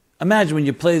 imagine when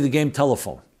you play the game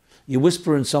telephone, you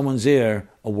whisper in someone's ear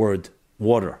a word,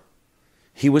 water.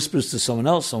 He whispers to someone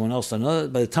else to another.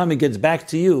 By the time he gets back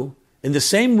to you, in the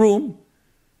same room,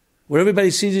 where everybody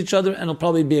sees each other, and it'll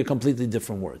probably be a completely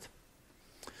different word.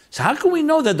 So how can we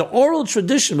know that the oral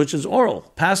tradition, which is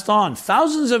oral, passed on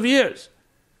thousands of years,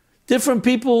 different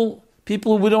people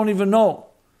who we don't even know,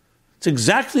 it's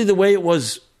exactly the way it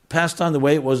was passed on, the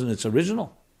way it was in its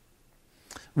original.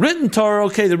 Written Torah,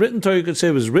 okay, the written Torah you could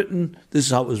say was written, this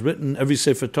is how it was written, every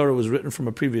Sefer Torah was written from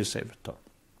a previous Sefer Torah.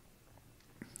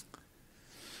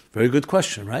 Very good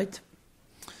question, right?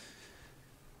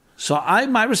 So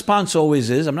my response always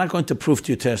is, I'm not going to prove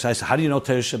to you Torah. I said, how do you know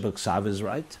Torah Shebeksav is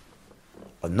right?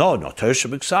 No, Torah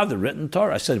Shebeksav, the written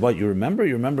Torah. I said, what, you remember?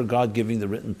 You remember God giving the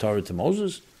written Torah to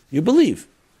Moses? You believe.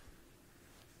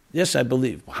 Yes, I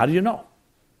believe. How do you know?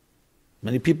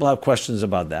 Many people have questions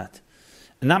about that.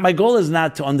 And my goal is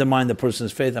not to undermine the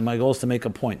person's faith, and my goal is to make a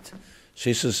point.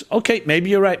 She says, okay, maybe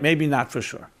you're right, maybe not for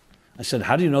sure. I said,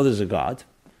 how do you know there's a God?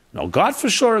 No, God for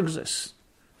sure exists.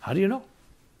 How do you know?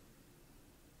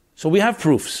 So we have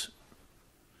proofs.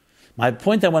 My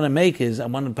point I want to make is, I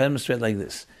want to demonstrate like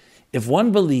this. If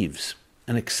one believes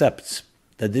and accepts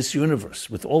that this universe,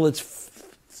 with all its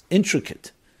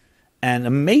intricate and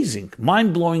amazing,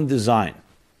 mind-blowing design,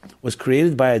 was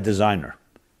created by a designer,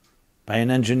 by an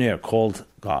engineer called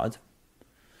God,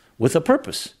 with a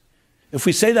purpose. If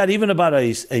we say that even about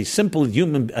a simple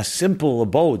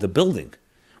abode, a building,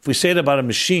 if we say it about a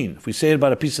machine, if we say it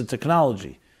about a piece of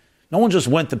technology, no one just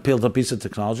went to build a piece of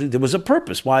technology. There was a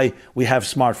purpose why we have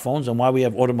smartphones and why we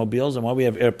have automobiles and why we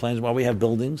have airplanes, why we have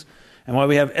buildings, and why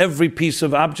we have every piece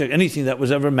of object, anything that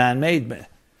was ever man-made,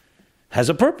 has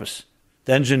a purpose.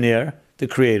 The engineer, the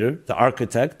creator, the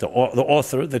architect, the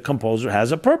author, the composer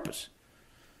has a purpose.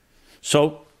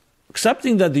 So,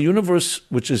 accepting that the universe,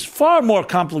 which is far more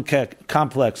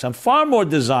complex and far more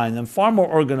designed and far more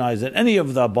organized than any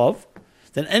of the above,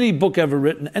 than any book ever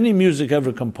written, any music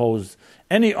ever composed,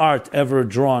 any art ever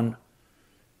drawn,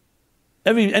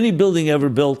 any building ever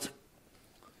built,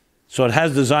 so it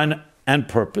has design and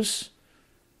purpose.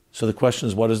 So the question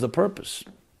is, what is the purpose?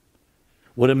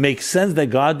 Would it make sense that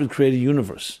God would create a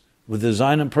universe with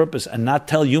design and purpose and not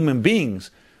tell human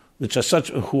beings,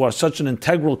 who are such an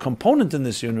integral component in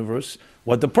this universe,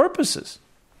 what the purpose is?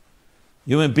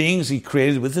 Human beings He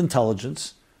created with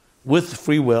intelligence, with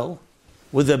free will,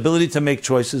 with the ability to make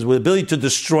choices, with the ability to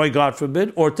destroy, God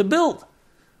forbid, or to build.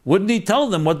 Wouldn't He tell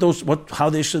them how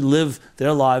they should live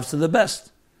their lives to the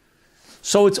best?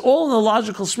 So it's all in a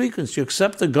logical sequence. You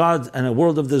accept a God and a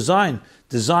world of design.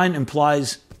 Design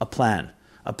implies a plan.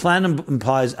 A plan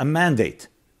implies a mandate,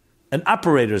 an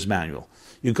operator's manual.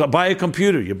 You buy a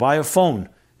computer, you buy a phone,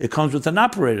 it comes with an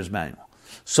operator's manual.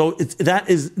 So that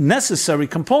is necessary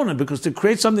component, because to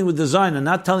create something with design and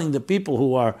not telling the people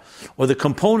or the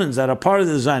components that are part of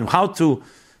the design how to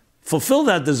fulfill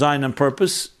that design and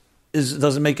purpose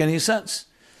doesn't make any sense.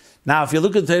 Now, if you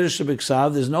look at Torah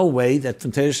Shebiksav, there's no way that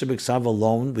from Torah Shebiksav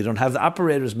alone, we don't have the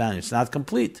operator's manual. It's not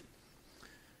complete.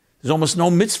 There's almost no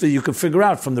mitzvah you can figure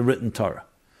out from the written Torah.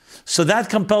 So that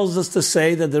compels us to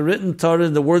say that the written Torah,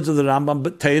 in the words of the Rambam,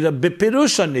 Torah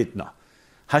bipirusha nitna.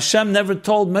 Hashem never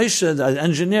told Moshe, the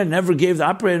engineer, never gave the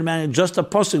operator manual just a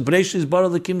posuk, Bereshis bara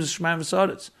l'kim z'shmayim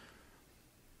v'sa'aretz.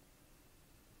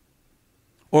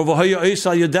 Or v'hoya ois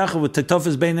al yodecha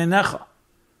v'tetofes beinei necha.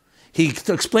 He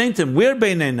explained to him, where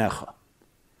beinei necha?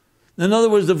 In other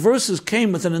words, the verses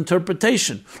came with an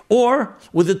interpretation, or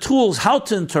with the tools how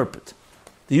to interpret.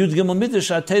 The Yud Gimel Midrash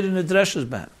HaTorah Nidreshes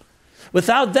ban.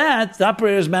 Without that, the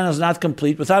operator's manual is not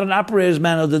complete. Without an operator's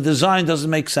manual, the design doesn't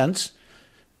make sense.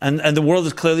 And the world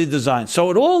is clearly designed. So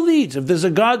it all leads. If there's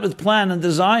a God with plan and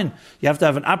design, you have to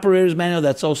have an operator's manual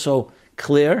that's also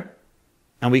clear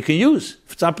and we can use.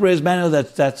 If it's operator's manual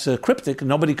that's cryptic,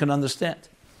 nobody can understand.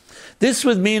 This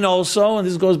would mean also, and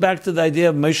this goes back to the idea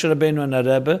of Moshe Rabbeinu and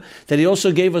Rebbe, that he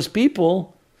also gave us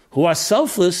people who are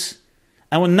selfless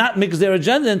and will not mix their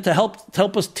agenda in to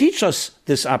help us teach us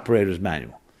this operator's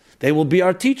manual. They will be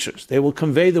our teachers. They will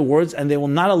convey the words, and they will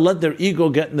not let their ego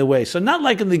get in the way. So not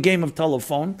like in the game of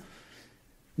telephone.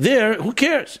 There, who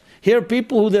cares? Here are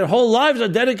people who their whole lives are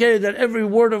dedicated that every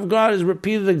word of God is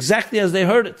repeated exactly as they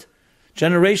heard it,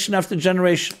 generation after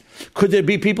generation. Could there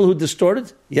be people who distort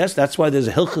it? Yes, that's why there's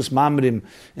a Hilchos Mamrim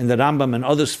in the Rambam and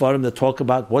other Sfarim that talk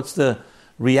about what's the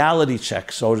reality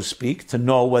check, so to speak, to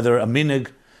know whether a minig,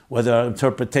 whether an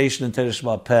interpretation in Teresh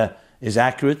Baal Peh is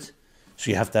accurate. So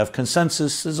you have to have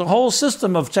consensus. There's a whole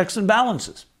system of checks and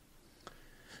balances.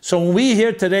 So when we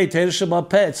hear today Teresh Baal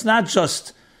Peh, it's not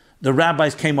just the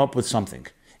rabbis came up with something.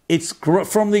 It's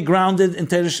firmly grounded in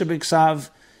Teresh B'Ksav,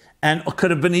 and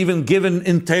could have been even given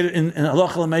in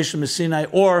Halacha L'Moshe Messinai,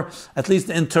 or at least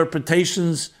the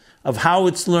interpretations of how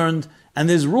it's learned. And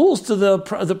there's rules to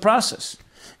the process.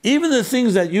 Even the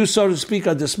things that you, so to speak,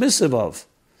 are dismissive of,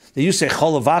 that you say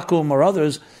Chol Vacuum or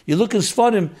others, you look in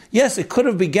Sfarim, yes, it could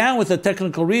have began with a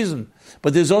technical reason,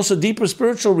 but there's also deeper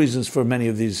spiritual reasons for many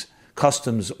of these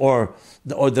customs or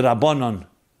the Rabbanon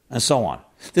and so on.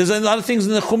 There's a lot of things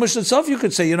in the Chumash itself you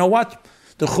could say, you know what?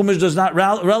 The Chumash is not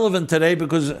relevant today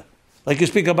because, like you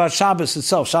speak about Shabbos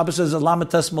itself, Shabbos says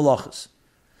Lamates Malachas.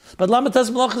 But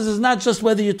Lamates Malachas is not just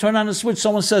whether you turn on a switch.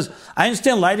 Someone says, I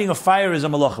understand lighting a fire is a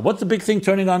malacha. What's the big thing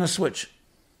turning on a switch?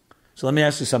 So let me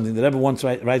ask you something. The Rebbe once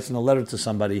writes in a letter to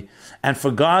somebody, and for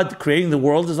God, creating the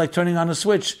world is like turning on a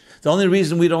switch. The only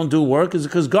reason we don't do work is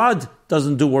because God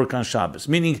doesn't do work on Shabbos,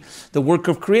 meaning the work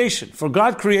of creation. For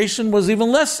God, creation was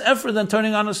even less effort than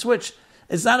turning on a switch.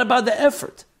 It's not about the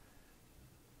effort.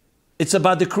 It's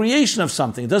about the creation of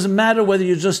something. It doesn't matter whether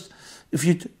if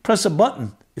you press a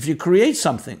button, if you create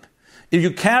something, if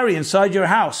you carry inside your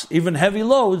house, even heavy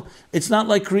load, it's not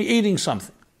like creating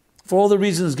something. For all the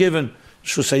reasons given,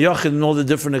 Shusay Yochid and all the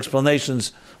different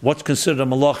explanations, what's considered a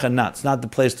malach and not. It's not the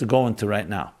place to go into right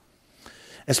now.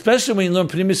 Especially when you learn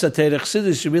Primis HaTorah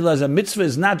Chassidus, you realize that mitzvah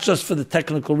is not just for the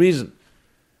technical reason.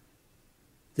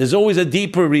 There's always a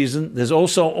deeper reason. There's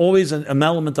also always an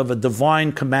element of a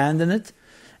divine command in it,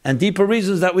 and deeper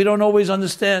reasons that we don't always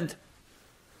understand.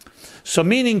 So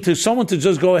meaning to someone to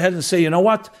just go ahead and say, you know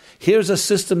what, here's a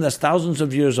system that's thousands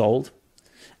of years old,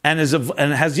 and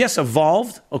has, yes,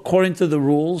 evolved according to the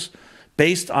rules,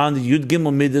 based on the Yud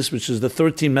Gimel Midas, which is the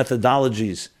 13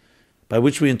 methodologies by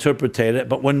which we interpret it.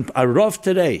 But when a Rav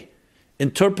today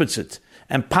interprets it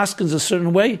and paskins a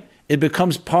certain way, it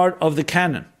becomes part of the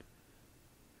canon.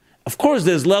 Of course,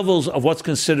 there's levels of what's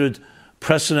considered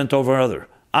precedent over other.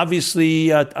 Obviously,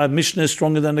 a Mishnah is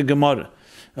stronger than a Gemara.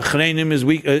 Achreinim is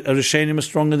weak. A Rishonim is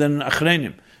stronger than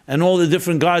Achreinim, and all the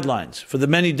different guidelines for the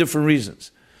many different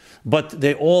reasons. But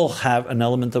they all have an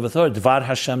element of authority. Dvar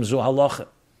Hashem zu halacha.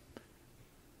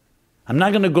 I'm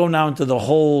not going to go now into the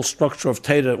whole structure of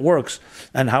Torah that works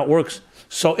and how it works.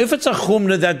 So if it's a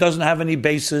chumrah that doesn't have any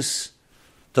basis,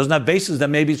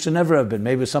 then maybe it should never have been.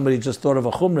 Maybe somebody just thought of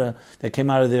a chumrah that came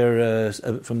out of their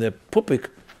from their pupik,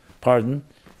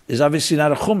 is obviously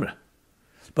not a chumrah.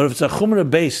 But if it's a chumrah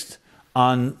based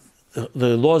on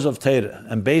the laws of Torah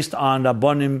and based on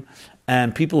Rabbanim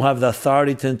and people who have the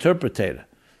authority to interpret Torah,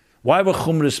 why were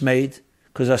chumras made?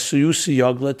 Because asuyusi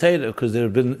yogla Torah, because there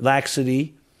have been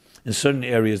laxity in certain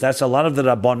areas. That's a lot of the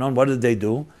Rabbanon. What did they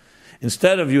do?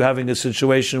 Instead of you having a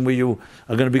situation where you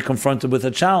are going to be confronted with a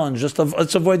challenge,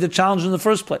 let's avoid the challenge in the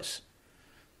first place.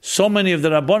 So many of the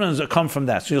Rabbanons come from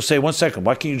that. So you'll say, 1 second,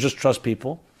 why can't you just trust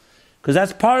people? Because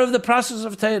that's part of the process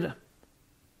of Torah.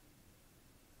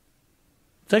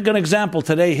 Take an example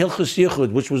today, Hilchos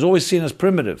Yichud, which was always seen as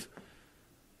primitive.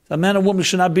 A man and woman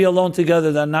should not be alone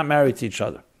together. They're not married to each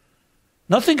other.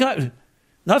 Nothing,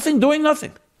 doing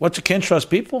nothing. What, you can't trust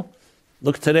people?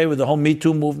 Look today with the whole Me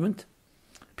Too movement.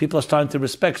 People are starting to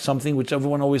respect something which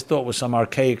everyone always thought was some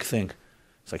archaic thing.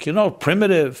 It's like,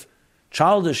 primitive,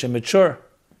 childish, immature.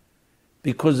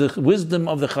 Because the wisdom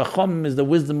of the Chacham is the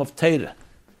wisdom of Torah.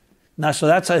 Now, so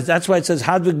that's why it says,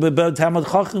 Hadvik bebed tamad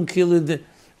chacham,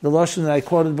 the Lashon that I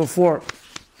quoted before.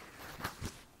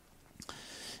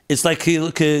 It's like,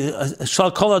 Shal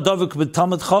kol adavik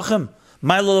b'tamad chacham,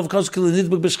 Milo of koskil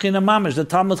nidbuk b'shchina mamish. The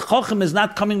Talmud Chacham is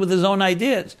not coming with his own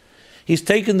ideas. He's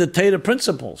taken the Torah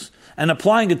principles and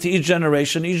applying it to each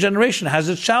generation. Each generation has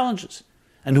its challenges.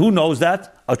 And who knows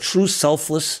that? A true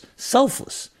selfless.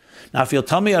 Now, if you'll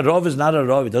tell me a Rav is not a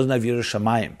Rav, he doesn't have Yiras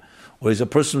Shamayim, or he's a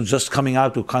person who's just coming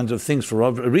out with kinds of things for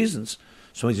reasons.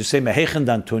 So when you say Mehechen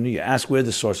Dantuni, you ask where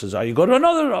the sources are, you go to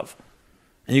another Rav,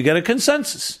 and you get a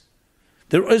consensus.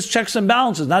 There is checks and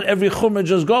balances. Not every Chumrah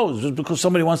just goes, just because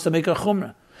somebody wants to make a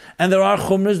Chumrah. And there are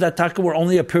Chumras that taka were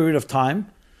only a period of time,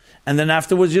 and then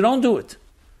afterwards you don't do it.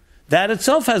 That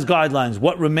itself has guidelines,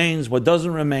 what remains, what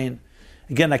doesn't remain.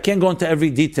 Again, I can't go into every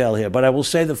detail here, but I will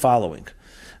say the following,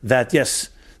 that yes,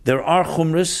 there are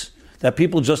chumras that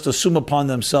people just assume upon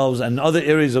themselves, and in other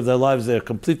areas of their lives they're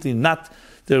completely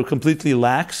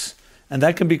lax, and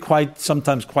that can be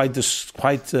sometimes quite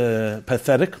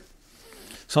pathetic.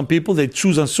 Some people, they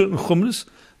choose on certain chumras.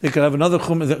 They could have another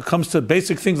chumrah that comes to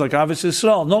basic things like Ahavas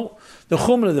Yisrael. No, the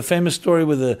chumrah, the famous story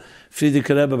with the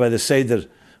Frierdiker Rebbe by the Seder,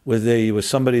 where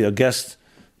somebody, a guest,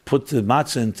 put the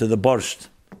matzah into the borscht,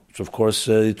 which of course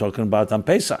you're talking about on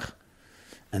Pesach.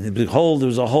 And behold, there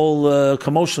was a whole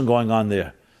commotion going on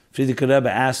there. Frierdiker Rebbe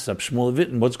asked Shmuel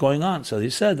Witten, what's going on? So he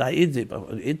said, I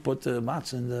put the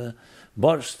matzah in the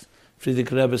borscht.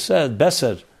 Frierdiker Rebbe said,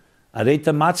 Beser,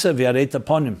 areita matzah v'areita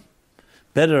ponim.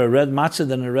 Better a red matzah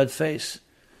than a red face.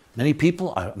 Many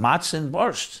people are matzah and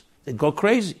borscht. They go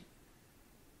crazy.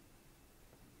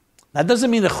 That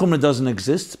doesn't mean the chumrah doesn't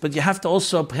exist, but you have to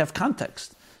also have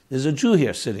context. There's a Jew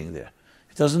here sitting there.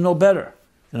 He doesn't know better.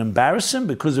 You embarrass him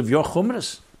because of your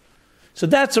chumras. So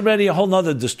that's already a whole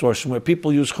other distortion where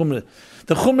people use chumrah.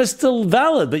 The chumrah is still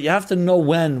valid, but you have to know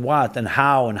when, what, and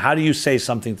how do you say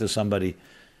something to somebody.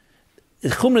 The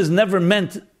chumrah is never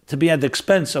meant to be at the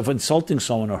expense of insulting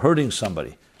someone or hurting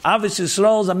somebody. Ahavas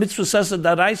Yisrael is a mitzvah sesa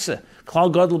daraisa,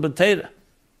 klal gadol b'Torah.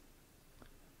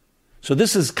 So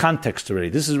this is context already.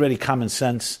 This is already common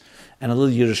sense and a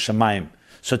little Yiras Shamayim.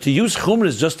 So to use chumrah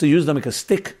is just to use them like a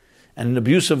stick in an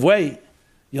abusive way.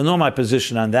 You'll know my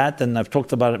position on that, and I've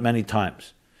talked about it many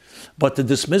times. But to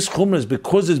dismiss chumrah is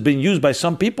because it's been used by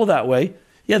some people that way,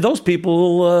 yeah, those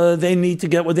people, they need to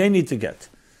get what they need to get.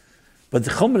 But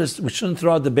the chumras, we shouldn't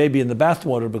throw out the baby in the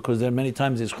bathwater, because there are many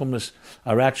times these chumras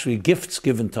are actually gifts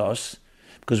given to us.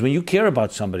 Because when you care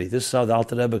about somebody, this is how the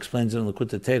Alter Rebbe explains it in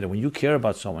Likutei Torah, when you care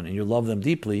about someone and you love them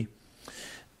deeply,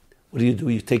 what do?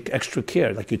 You take extra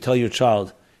care. Like you tell your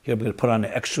child, here, I'm going to put on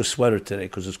an extra sweater today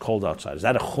because it's cold outside. Is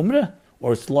that a chumrah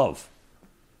or it's love?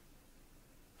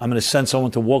 I'm going to send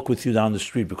someone to walk with you down the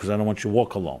street because I don't want you to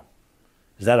walk alone.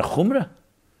 Is that a chumrah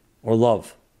or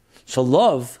love? So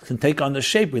love can take on the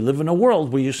shape. We live in a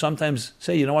world where you sometimes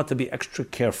say, you know what, to be extra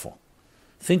careful.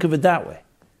 Think of it that way.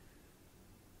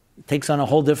 It takes on a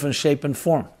whole different shape and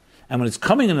form. And when it's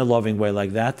coming in a loving way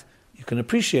like that, you can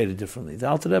appreciate it differently. The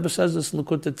Alter Rebbe says this in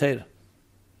Likutei Torah.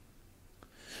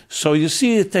 So you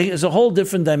see, there's a whole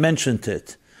different dimension to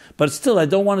it. But still, I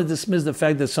don't want to dismiss the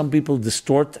fact that some people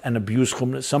distort and abuse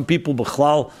chumrah. Some people,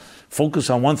 b'chlal, focus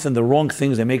on one thing, the wrong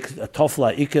things. They make a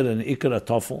tofel a ikar and ikar a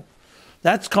tofel.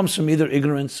 That comes from either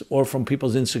ignorance or from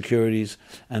people's insecurities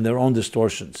and their own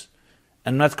distortions.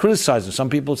 And not criticizing. Some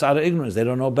people, it's out of ignorance. They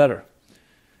don't know better.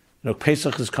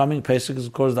 Pesach is coming. Pesach is,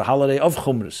 of course, the holiday of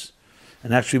chumras.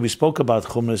 And actually, we spoke about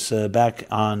chumras back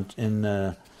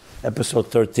in episode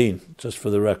 13, just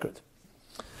for the record.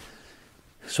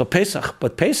 So Pesach.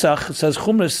 But Pesach, it says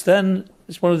chumras, then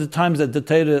it's one of the times that the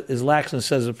Torah is lax and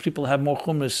says if people have more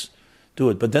chumras, do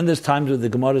it. But then there's times where the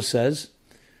Gemara says,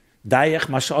 it's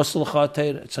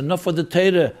enough what the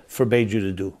Torah forbade you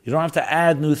to do. You don't have to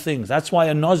add new things. That's why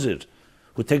a Nazir,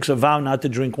 who takes a vow not to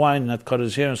drink wine, not cut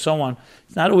his hair, and so on,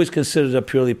 it's not always considered a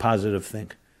purely positive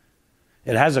thing.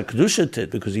 It has a kedusha to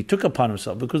it because he took upon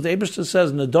himself. Because the Eibishter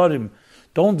says, Nedarim,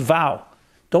 don't vow,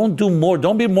 don't do more,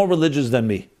 don't be more religious than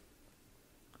me.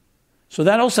 So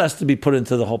that also has to be put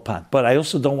into the whole pot. But I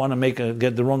also don't want to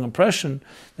get the wrong impression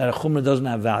that a chumrah doesn't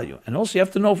have value. And also you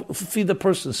have to know, feed the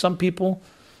person. Some people,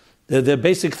 the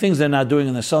basic things they're not doing,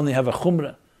 and they suddenly have a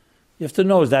chumrah. You have to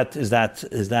know, is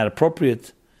that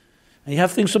appropriate? And you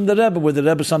have things from the Rebbe, where the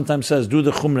Rebbe sometimes says, do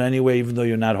the chumrah anyway, even though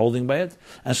you're not holding by it,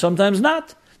 and sometimes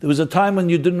not. There was a time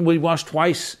when we washed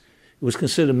twice. It was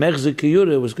considered mechzik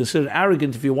kiyura. It was considered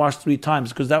arrogant if you washed 3 times,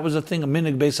 because that was a thing, a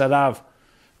minig beis harav.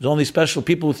 It was only special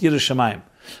people with yiras shamayim.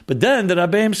 But then the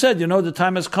Rabbeim said, the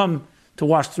time has come to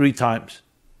wash 3 times.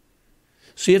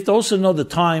 So you have to also know the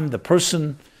time, the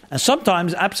person, and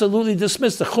sometimes absolutely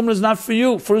dismiss. The chumrah is not for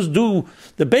you. First do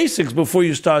the basics before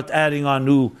you start adding on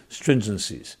new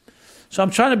stringencies. So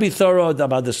I'm trying to be thorough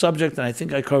about the subject, and I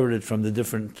think I covered it from the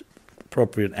different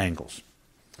appropriate angles.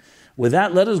 With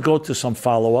that, let us go to some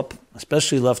follow-up,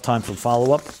 especially left time for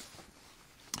follow-up,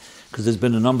 because there's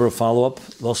been a number of follow-up.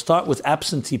 We'll start with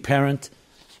absentee parent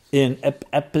in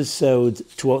episode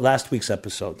 2, last week's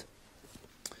episode.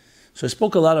 So I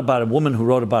spoke a lot about a woman who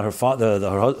wrote about her father,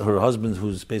 her husband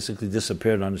who's basically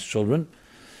disappeared on his children.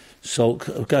 So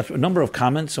I got a number of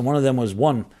comments, and one of them was,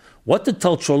 1, what to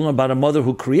tell children about a mother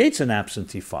who creates an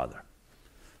absentee father?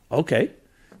 Okay,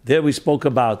 there we spoke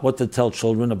about what to tell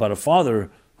children about a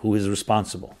father who is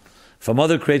responsible. If a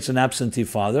mother creates an absentee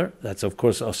father, that's of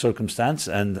course a circumstance,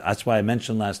 and that's why I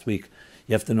mentioned last week,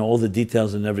 you have to know all the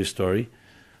details in every story.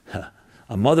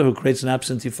 A mother who creates an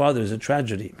absentee father is a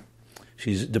tragedy.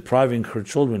 She's depriving her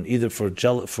children either for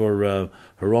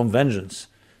her own vengeance,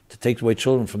 to take away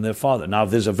children from their father. Now, if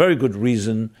there's a very good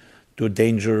reason to a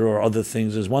danger or other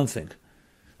things, is one thing.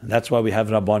 And that's why we have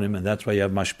Rabbanim, and that's why you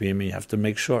have Mashpim, and you have to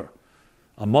make sure.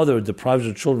 A mother deprives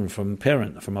her children from a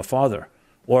parent, from a father,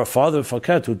 or a father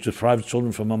faket who deprives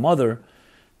children from a mother,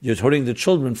 you're hurting the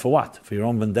children for what? For your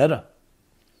own vendetta.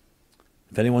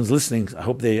 If anyone's listening, I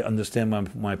hope they understand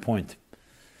my point.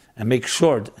 And make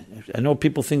sure, I know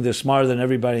people think they're smarter than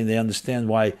everybody and they understand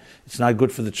why it's not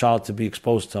good for the child to be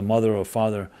exposed to a mother or a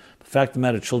father. The fact of the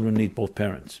matter, children need both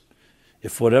parents.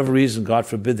 If for whatever reason, God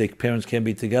forbid, the parents can't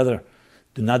be together,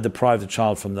 do not deprive the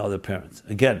child from the other parent.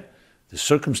 Again, the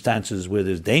circumstances where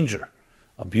there's danger,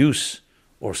 abuse,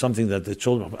 or something that the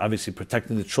children, obviously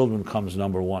protecting the children comes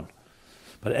number 1.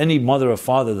 But any mother or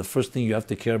father, the first thing you have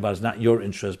to care about is not your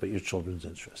interest, but your children's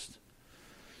interest.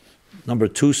 Number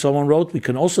 2, someone wrote, we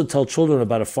can also tell children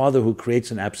about a father who creates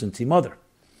an absentee mother.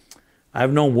 I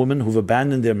have known women who've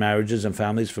abandoned their marriages and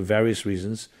families for various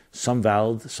reasons, some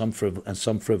valid, some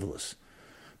frivolous.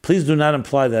 Please do not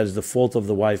imply that it's the fault of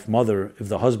the wife, mother, if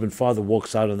the husband, father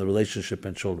walks out on the relationship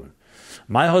and children.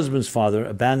 My husband's father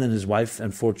abandoned his wife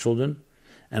and 4 children,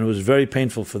 and it was very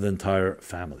painful for the entire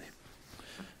family.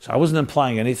 So I wasn't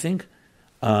implying anything.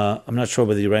 I'm not sure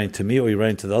whether you're writing to me or you're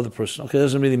writing to the other person. Okay, it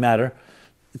doesn't really matter.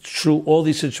 It's true, all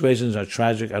these situations are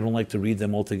tragic. I don't like to read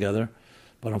them all together,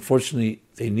 but unfortunately,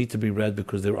 they need to be read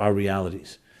because there are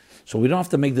realities. So we don't have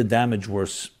to make the damage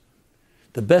worse.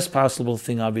 The best possible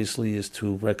thing, obviously, is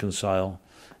to reconcile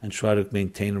and try to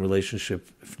maintain a relationship,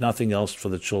 if nothing else, for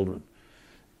the children.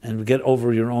 And get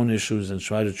over your own issues and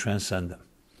try to transcend them.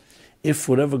 If,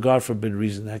 for whatever God forbid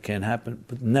reason, that can't happen,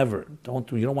 but never,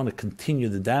 you don't want to continue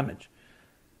the damage.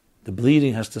 The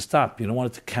bleeding has to stop. You don't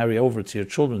want it to carry over to your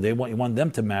children. You want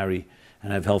them to marry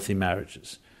and have healthy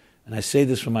marriages. And I say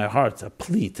this from my heart, a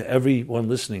plea to everyone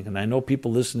listening. And I know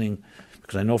people listening,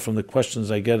 because I know from the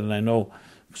questions I get, and I know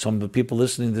some of the people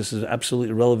listening, this is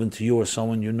absolutely relevant to you or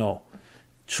someone you know.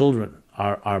 Children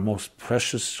are our most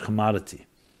precious commodity,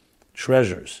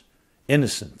 treasures,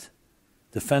 innocent,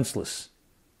 defenseless,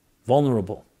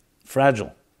 vulnerable,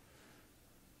 fragile.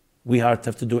 We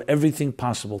have to do everything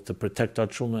possible to protect our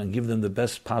children and give them the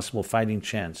best possible fighting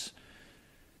chance,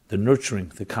 the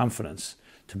nurturing, the confidence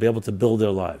to be able to build their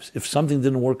lives. If something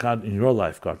didn't work out in your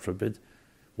life, God forbid,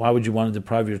 why would you want to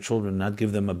deprive your children and not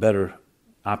give them a better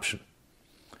option?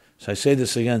 So I say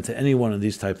this again to anyone in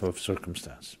these type of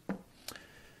circumstance.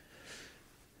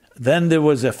 Then there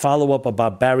was a follow-up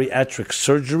about bariatric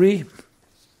surgery.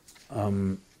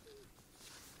 Let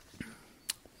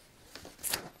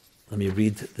me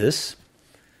read this.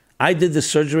 I did the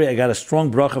surgery. I got a strong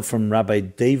bracha from Rabbi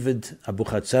David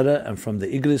Abuchatzera and from the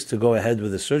Igris to go ahead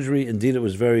with the surgery. Indeed, it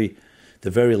was the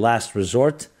very last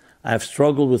resort. I have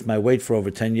struggled with my weight for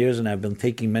over 10 years and I've been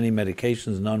taking many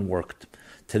medications, none worked.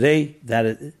 Today,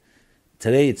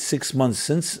 it's 6 months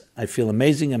since. I feel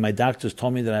amazing and my doctors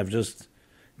told me that I've just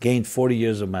gained 40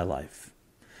 years of my life.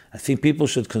 I think people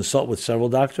should consult with several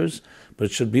doctors, but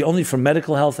it should be only for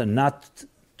medical health and not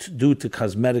due to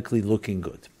cosmetically looking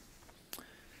good.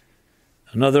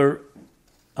 Another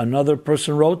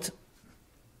person wrote,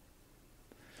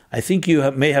 I think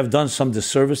you may have done some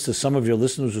disservice to some of your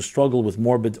listeners who struggle with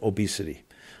morbid obesity.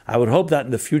 I would hope that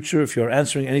in the future, if you're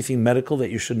answering anything medical, that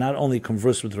you should not only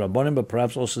converse with Rabbanim, but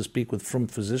perhaps also speak with frum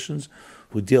physicians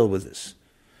who deal with this.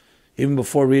 Even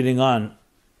before reading on,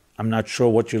 I'm not sure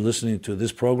what you're listening to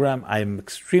this program. I am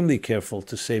extremely careful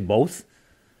to say both,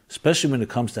 especially when it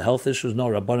comes to health issues. No,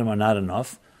 Rabbanim are not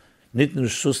enough.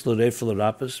 Doctors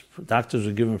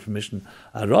are given permission.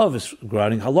 A Rav is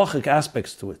regarding halachic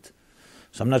aspects to it.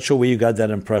 So I'm not sure where you got that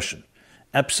impression.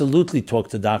 Absolutely talk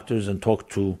to doctors and talk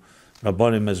to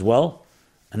Rabbanim as well.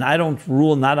 And I don't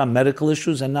rule not on medical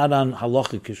issues and not on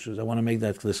halachic issues. I want to make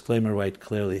that disclaimer right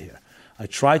clearly here. I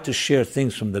try to share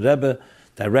things from the Rebbe,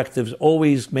 directives,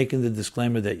 always making the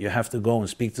disclaimer that you have to go and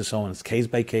speak to someone. It's case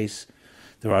by case.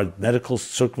 There are medical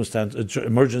circumstances,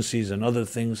 emergencies and other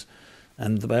things,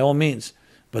 and by all means.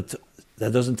 But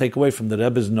that doesn't take away from the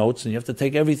Rebbe's notes, and you have to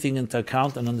take everything into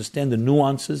account and understand the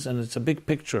nuances, and it's a big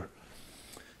picture,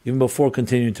 even before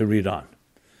continuing to read on.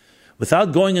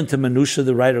 Without going into minutiae,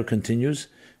 the writer continues,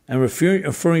 and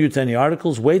referring you to any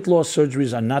articles, weight loss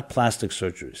surgeries are not plastic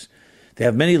surgeries. They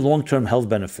have many long-term health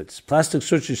benefits. Plastic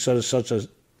surgeries such as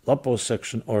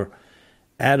liposuction or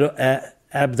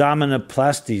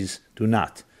abdominoplasties do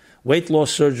not. Weight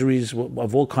loss surgeries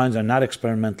of all kinds are not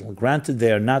experimental. Granted,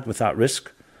 they are not without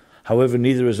risk. However,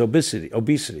 neither is obesity.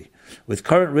 With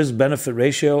current risk-benefit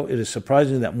ratio, it is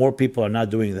surprising that more people are not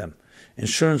doing them.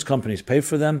 Insurance companies pay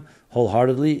for them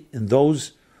wholeheartedly, and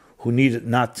those who need it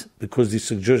not because these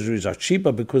surgeries are cheap,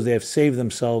 but because they have saved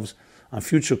themselves on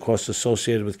future costs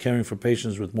associated with caring for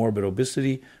patients with morbid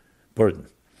obesity burden.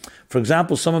 For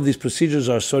example, some of these procedures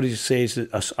are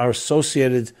associated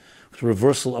with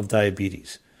reversal of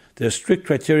diabetes. There are strict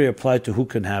criteria applied to who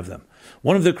can have them.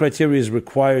 One of the criteria is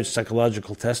required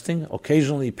psychological testing.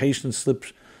 Occasionally, patients slip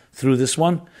through this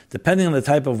one. Depending on the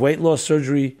type of weight loss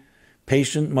surgery,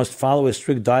 patient must follow a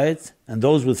strict diet, and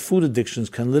those with food addictions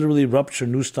can literally rupture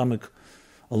new stomach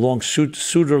along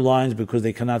suture lines because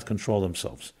they cannot control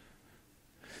themselves.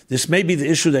 This may be the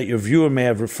issue that your viewer may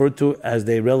have referred to as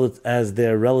their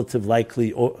relative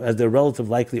likely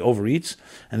overeats,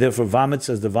 and therefore vomits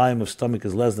as the volume of stomach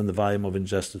is less than the volume of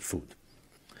ingested food.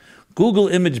 Google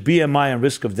image BMI and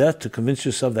risk of death to convince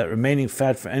yourself that remaining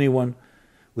fat for anyone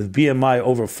with BMI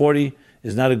over 40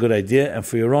 is not a good idea, and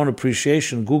for your own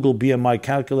appreciation, Google BMI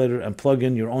calculator and plug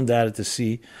in your own data to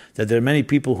see that there are many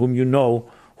people whom you know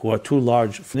who are too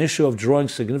large. For an issue of drawing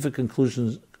significant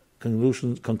conclusions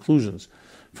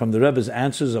from the Rebbe's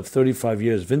answers of 35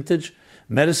 years vintage,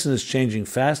 medicine is changing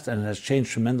fast, and it has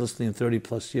changed tremendously in 30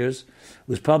 plus years. It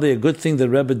was probably a good thing the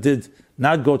Rebbe did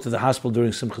not go to the hospital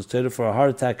during Simchas Torah for a heart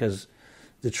attack, as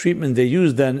the treatment they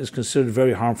used then is considered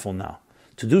very harmful now.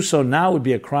 To do so now would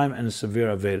be a crime and a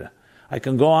severe aveda. I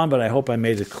can go on, but I hope I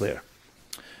made it clear.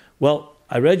 Well,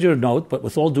 I read your note, but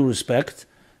with all due respect,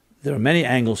 there are many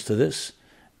angles to this.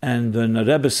 And when a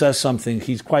Rebbe says something,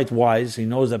 he's quite wise. He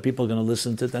knows that people are going to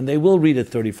listen to it, and they will read it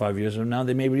 35 years from now.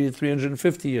 They may read it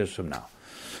 350 years from now.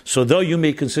 So though you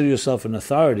may consider yourself an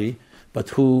authority,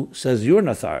 but who says you're an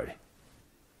authority?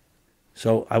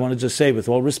 So I want to just say, with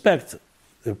all respect,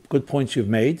 the good points you've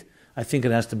made, I think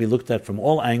it has to be looked at from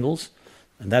all angles,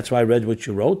 and that's why I read what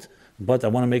you wrote. But I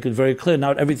want to make it very clear,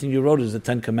 not everything you wrote is the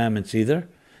Ten Commandments either.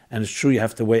 And it's true, you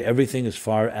have to weigh everything as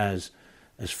far as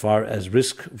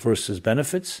risk versus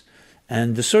benefits.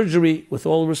 And the surgery, with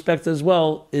all respect as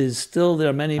well, is still, there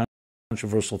are many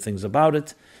controversial things about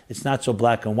it. It's not so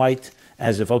black and white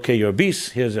as if, okay, you're obese,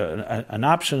 here's an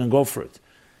option and go for it.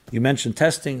 You mentioned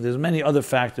testing, there's many other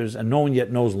factors, and no one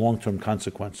yet knows long-term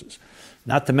consequences.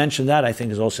 Not to mention that, I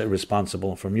think, is also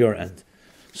irresponsible from your end.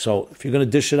 So if you're going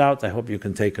to dish it out, I hope you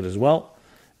can take it as well.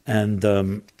 And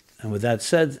with that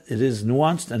said, it is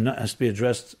nuanced and has to be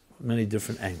addressed from many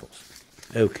different angles.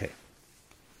 Okay.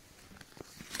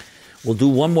 We'll do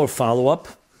one more follow-up.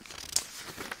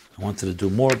 I wanted to do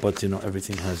more, but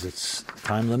everything has its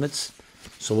time limits.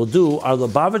 So we'll do, are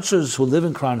Lubavitchers who live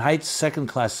in Crown Heights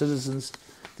second-class citizens?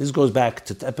 This goes back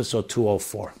to episode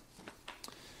 204.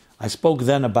 I spoke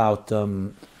then about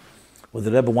where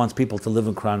the Rebbe wants people to live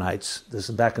in Crown Heights. This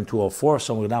is back in 204,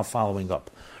 so we're now following up.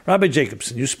 Rabbi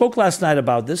Jacobson, you spoke last night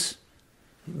about this.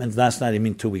 And last night, I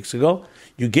mean 2 weeks ago.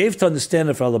 You gave to understand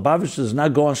if a Lubavitcher does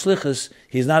not go on shlichus,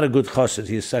 he's not a good chassid,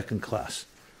 he is second class.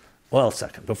 Well,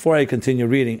 second. Before I continue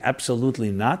reading,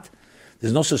 absolutely not.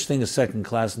 There's no such thing as second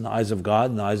class in the eyes of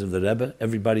God, in the eyes of the Rebbe.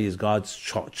 Everybody is God's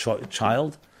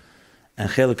child. And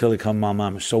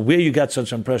so where you got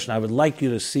such impression, I would like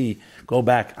you to go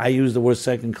back. I use the word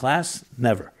second class?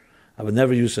 Never. I would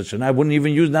never use such, and I wouldn't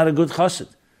even use not a good chassid.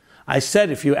 I said,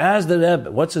 if you ask the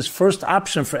Rebbe, what's his first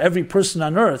option for every person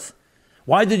on earth?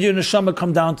 Why did your neshama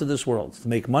come down to this world? To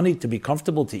make money, to be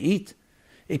comfortable, to eat?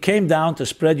 It came down to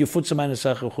spread your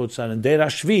chutzah and Deir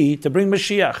Shvi to bring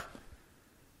Mashiach.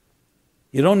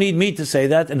 You don't need me to say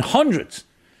that. And hundreds,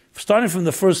 starting from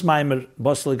the first Maimer,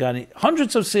 Bas Legani,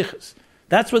 hundreds of sikhs.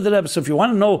 That's what the Rebbe. So if you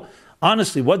want to know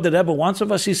honestly what the Rebbe wants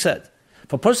of us, he said,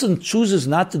 if a person chooses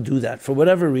not to do that for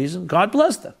whatever reason, God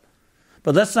bless them.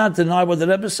 But let's not deny what the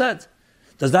Rebbe said.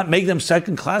 Does that make them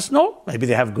second class? No. Maybe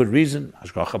they have good reason.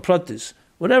 Hashgacha pratis.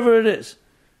 Whatever it is.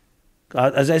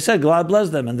 God, as I said, God bless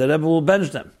them, and the Rebbe will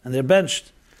bench them, and they're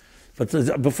benched.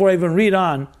 But before I even read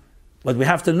on, but we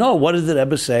have to know, what did the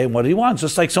Rebbe say and what he wants?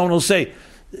 Just like someone will say,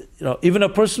 even a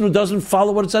person who doesn't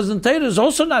follow what it says in Torah is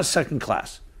also not second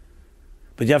class.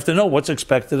 But you have to know what's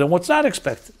expected and what's not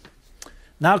expected.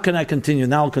 Now can I continue?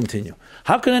 Now I'll continue.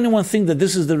 How can anyone think that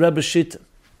this is the Rebbe's shita?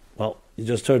 Well, you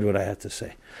just heard what I had to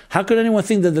say. How could anyone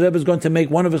think that the Rebbe is going to make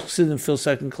one of his chassidim feel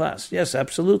second class? Yes,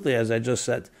 absolutely, as I just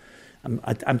said.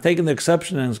 I'm taking the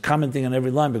exception and commenting on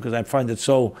every line because I find it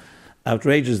so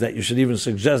outrageous that you should even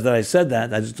suggest that I said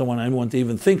that. I just don't want anyone to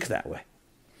even think that way.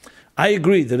 I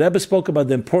agree. The Rebbe spoke about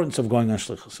the importance of going on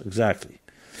shlichus. Exactly.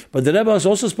 But the Rebbe has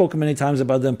also spoken many times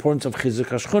about the importance of chizuk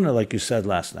hashchuna, like you said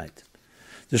last night.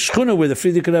 The shchuna where the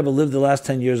Frierdiker Rebbe lived the last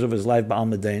 10 years of his life,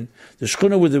 Ba'al Medain, the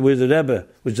shchuna where the Rebbe,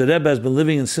 which the Rebbe has been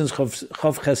living in since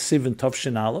Chav Ches Sivan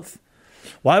Tov Aleph.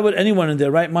 Why would anyone in their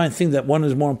right mind think that one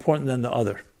is more important than the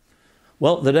other?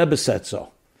 Well, the Rebbe said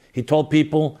so. He told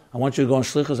people, I want you to go on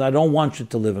shlichus, I don't want you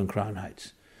to live in Crown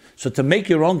Heights. So to make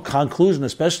your own conclusion,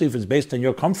 especially if it's based on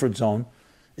your comfort zone,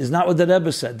 is not what the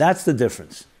Rebbe said. That's the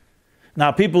difference.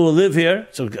 Now, people who live here,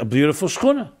 it's a beautiful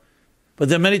shchuna. But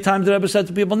there are many times the Rebbe said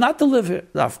to people not to live here.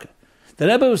 The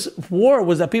Rebbe's war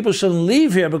was that people shouldn't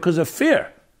leave here because of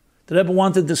fear. The Rebbe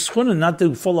wanted the shchuna not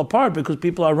to fall apart because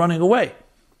people are running away.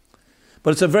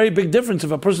 But it's a very big difference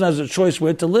if a person has a choice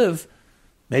where to live.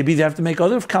 Maybe they have to make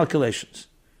other calculations.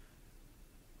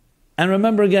 And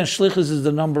remember again, shlichus is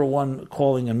the number one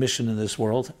calling and mission in this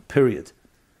world, period.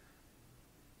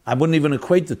 I wouldn't even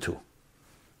equate the two.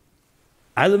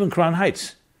 I live in Crown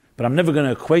Heights, but I'm never going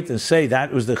to equate and say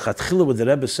that was the chatchila what the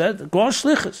Rebbe said. Go on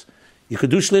shlichus. You could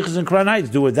do shlichus in Crown Heights,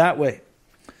 do it that way.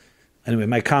 Anyway,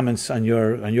 my comments on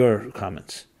your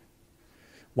comments.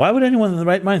 Why would anyone in the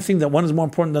right mind think that one is more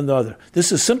important than the other?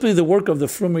 This is simply the work of the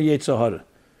Frumer Yetzer Hara.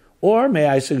 Or may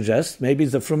I suggest, maybe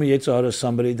it's the Frumer Yetzer Hara,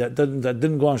 somebody that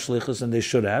didn't go on shlichus and they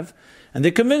should have, and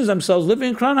they convinced themselves living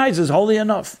in Crown Heights is holy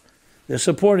enough. They're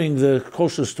supporting the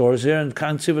kosher stores here and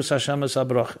Kan Tzivus Hashem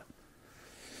Asabracha.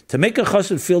 To make a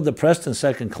chassid feel depressed in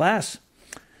second class,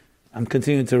 I'm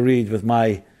continuing to read with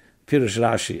my Pirush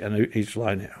Rashi and each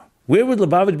line here. Where would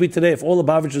Lubavitch be today if all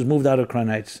Lubavitchers moved out of Crown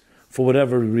Heights for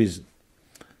whatever reason?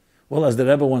 Well, as the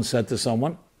Rebbe once said to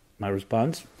someone, my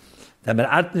response, that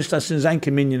be'at nicht das in sein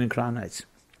Communion in Crown Heights.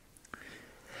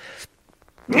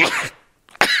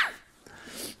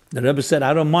 The Rebbe said,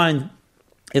 I don't mind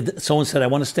if someone said, I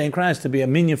want to stay in Crown Heights to be a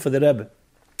minion for the Rebbe.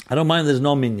 I don't mind if there's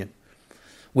no minion.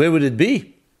 Where would it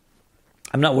be?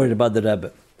 I'm not worried about the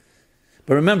Rebbe.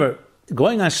 But remember,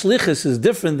 going on shlichus is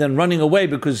different than running away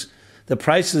because the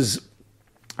price is,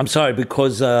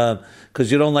 because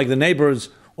you don't like the neighbors,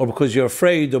 or because you're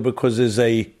afraid, or because there's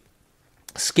a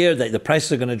scared that the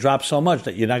prices are going to drop so much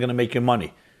that you're not going to make your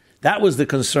money. That was the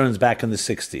concerns back in the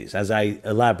 60s, as I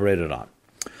elaborated on.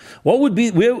 What would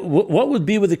be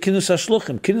with the Kinus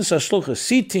HaShluchim,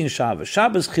 Sitin Shabbos,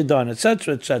 Shabbos Chidon,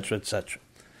 etc., etc., etc.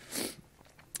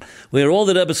 We are all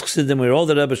the Rebbe's chassidim, we are all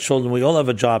the Rebbe's children, we all have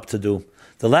a job to do.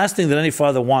 The last thing that any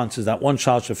father wants is that one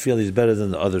child should feel he's better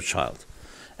than the other child.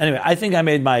 Anyway, I think I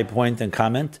made my point and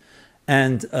comment,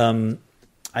 and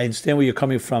I understand where you're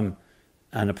coming from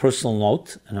on a personal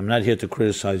note, and I'm not here to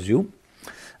criticize you,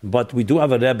 but we do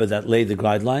have a Rebbe that laid the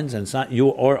guidelines, and it's not you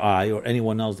or I or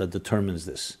anyone else that determines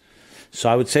this. So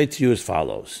I would say to you as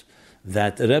follows,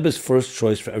 that the Rebbe's first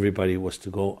choice for everybody was to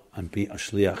go and be a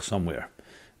shliach somewhere,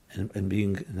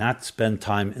 and not spend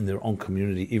time in their own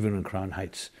community, even in Crown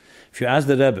Heights. If you ask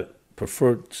the Rebbe,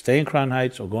 prefer stay in Crown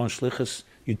Heights or go on shlichus,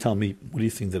 you tell me, what do you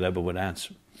think the Rebbe would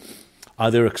answer? Are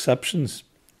there exceptions?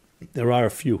 There are a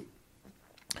few,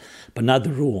 but not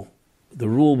the rule. The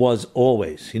rule was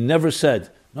always, he never said,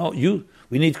 no,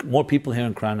 we need more people here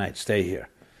in Crown Heights, stay here.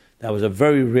 That was a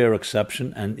very rare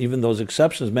exception, and even those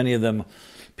exceptions, many of them,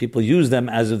 people use them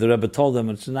as if the Rebbe told them,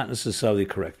 it's not necessarily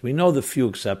correct. We know the few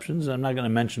exceptions, I'm not going to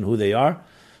mention who they are,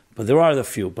 but there are the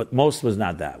few, but most was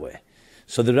not that way.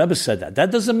 So the Rebbe said that. That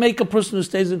doesn't make a person who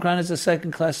stays in Crown Heights a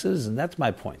second-class citizen, that's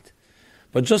my point.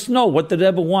 But just know what the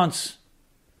Rebbe wants.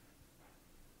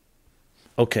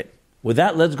 Okay, with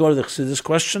that, let's go to the Chassidus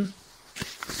question.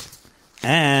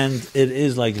 And it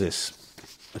is like this.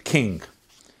 A king.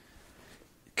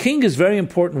 King is a very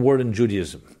important word in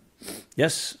Judaism.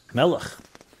 Yes, melech.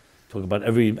 Talk about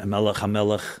every melech,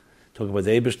 hamelech. Talk about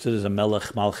the Eibishter as a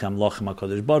melech, malchi hamlochim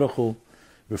HaKadosh Baruch Hu.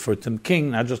 Refer to him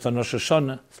king, not just on Rosh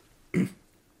Hashanah.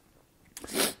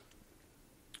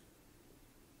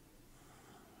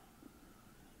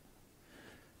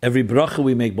 Every bracha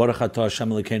we make, Baruch Atah Hashem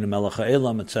Elokeinu Melech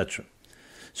HaElam, etc.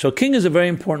 So king is a very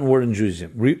important word in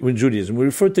Judaism. We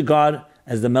refer to God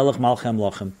as the Melech Malchem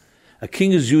Lochem. A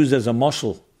king is used as a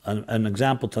mashal, an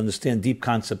example to understand deep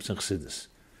concepts in Chassidus.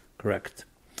 Correct.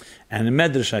 And in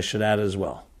Medrash, I should add as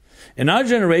well. In our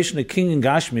generation, a king in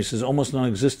Gashmis is almost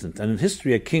non-existent, and in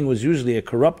history, a king was usually a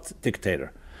corrupt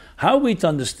dictator. How are we to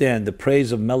understand the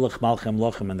praise of Melech Malchem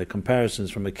Lochem and the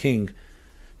comparisons from a king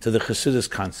to the Chassidus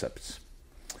concepts?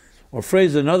 Or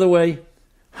phrased another way,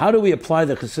 how do we apply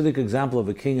the Chassidic example of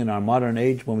a king in our modern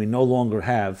age when we no longer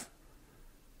have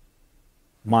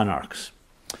monarchs?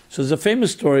 So there's a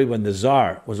famous story when the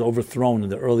Tsar was overthrown in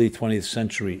the early 20th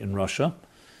century in Russia.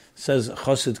 It says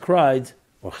Chassid cried,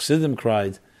 or Chassidim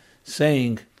cried,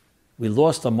 saying, we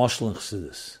lost a moshel in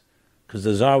Chassidus, because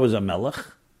the Tsar was a melech,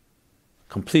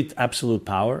 complete absolute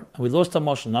power, and we lost a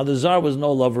moshel. Now the Tsar was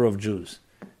no lover of Jews.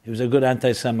 He was a good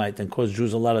anti-Semite and caused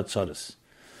Jews a lot of tzaras.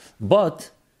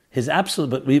 But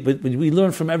we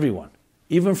learn from everyone,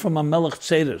 even from a melech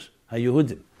tzeder, a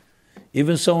Yehudim,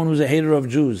 even someone who's a hater of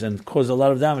Jews and caused a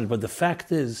lot of damage. But the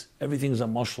fact is, everything's a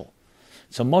moshel.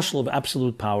 It's a moshel of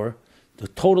absolute power, the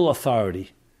total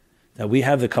authority that we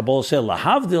have. The Kabbalah says,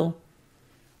 lahavdil.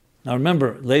 Now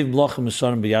remember, leiv blochem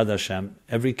esarim b'yad Hashem.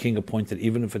 Every king appointed,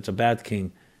 even if it's a bad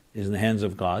king, is in the hands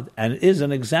of God, and is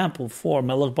an example for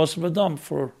melech basar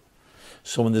v'dam.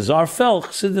 So when the Tsar fell,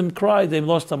 Chassidim cried. They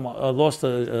lost a moshel.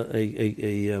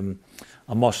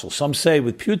 Some say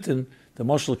with Putin, the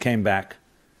moshel came back,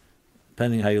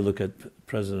 depending how you look at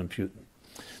President Putin.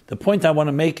 The point I want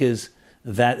to make is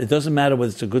that it doesn't matter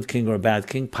whether it's a good king or a bad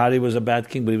king. Pari was a bad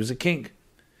king, but he was a king.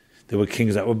 There were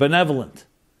kings that were benevolent.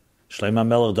 Shlomo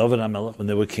HaMelech, David HaMelech, when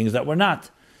there were kings that were not.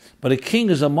 But a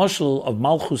king is a moshel of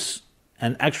Malchus,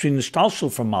 and actually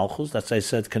nishtalshul from Malchus, that's, I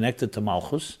said, connected to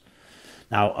Malchus.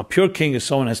 Now, a pure king is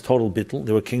someone who has total bittul.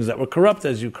 There were kings that were corrupt,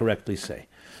 as you correctly say.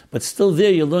 But still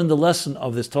there, you learn the lesson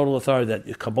of this total authority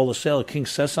that Kabbalah says, a king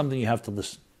says something, you have to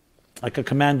listen. Like a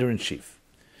commander-in-chief.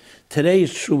 Today,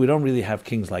 it's true, we don't really have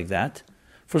kings like that.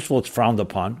 First of all, it's frowned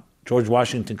upon. George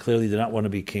Washington clearly did not want to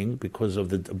be king because of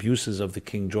the abuses of the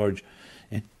King George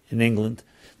in England.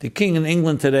 The king in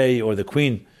England today, or the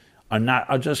queen,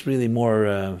 are just really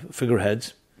more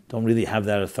figureheads, don't really have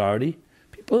that authority.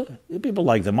 People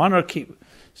like the monarchy.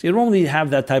 So you don't really have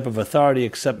that type of authority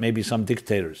except maybe some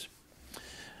dictators.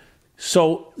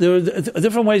 So there are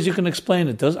different ways you can explain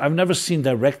it. I've never seen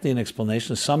directly an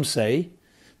explanation. Some say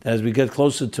that as we get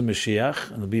closer to Mashiach,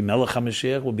 and it'll be Melech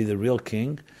HaMashiach, will be the real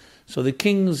king. So the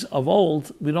kings of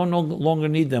old, we don't no longer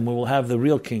need them. We will have the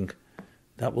real king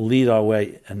that will lead our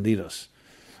way and lead us.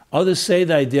 Others say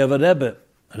the idea of a Rebbe.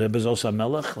 A Rebbe is also a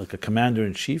Melech, like a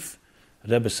commander-in-chief.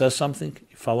 A Rebbe says something,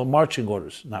 you follow marching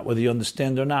orders, not whether you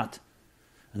understand or not.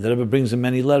 And the Rebbe brings in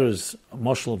many letters, a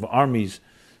moshel of armies,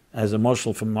 as a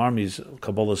moshel from armies,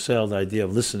 Kabbalah says, the idea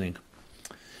of listening.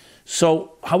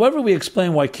 So, however we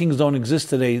explain why kings don't exist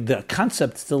today, the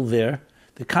concept's still there.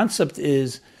 The concept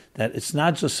is that it's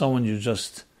not just someone you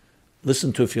just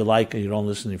listen to if you like, and you don't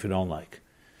listen if you don't like.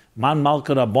 Man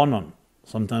malka rabbonon.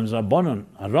 Sometimes rabbonon,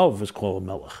 a rav is called a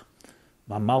melech.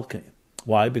 Man malka.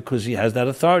 Why? Because he has that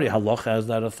authority. Halacha has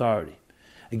that authority.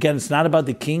 Again, it's not about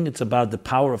the king, it's about the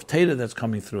power of Teda that's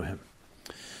coming through him.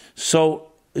 So,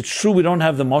 it's true we don't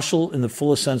have the moshel in the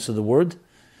fullest sense of the word.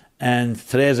 And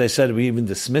today, as I said, we even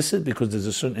dismiss it because there's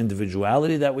a certain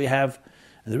individuality that we have.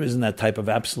 And there isn't that type of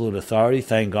absolute authority,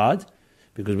 thank God.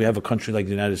 Because we have a country like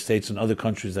the United States and other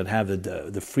countries that have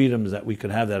the freedoms that we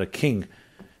could have, that a king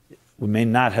we may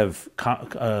not have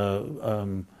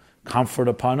comfort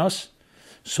upon us.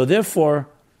 So therefore,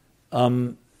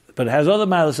 but it has other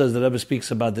matters as the Rebbe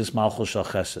speaks about this Malchus Shel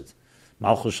Chesed.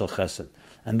 Malchus Shel Chesed.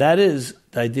 And that is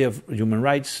the idea of human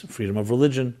rights, freedom of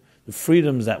religion, the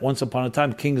freedoms that once upon a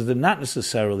time kings did not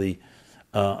necessarily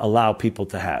allow people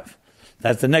to have.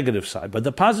 That's the negative side. But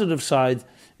the positive side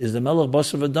is the Melech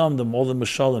Basar V'Dam, the Mol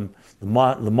Mashalim, the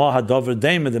Ma Hadover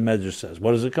Dema, the Medrash says.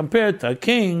 What is it compared to? A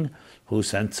king who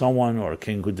sent someone, or a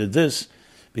king who did this,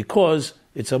 because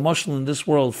it's a mashal in this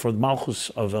world for Malchus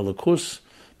of Elikus,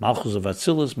 Malchus of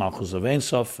Atzilus, Malchus of Ein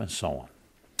Sof, and so on.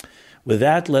 With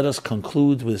that, let us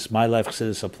conclude with this My Life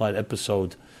Chassidus Applied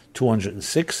episode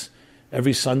 206.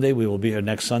 Every Sunday, we will be here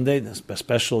next Sunday, a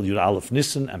special Yud Aleph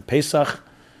Nisan and Pesach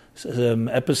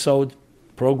episode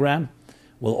program.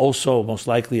 We'll also most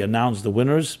likely announce the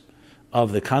winners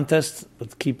of the contest,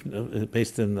 but keep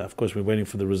based in, of course, we're waiting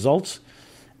for the results.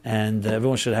 And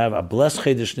everyone should have a blessed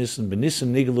Chedesh Nisan,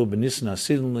 B'Nisan Nigalu, B'Nisan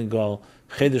Asidim Ligal,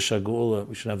 Chedesh HaGeula.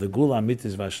 We should have the Gula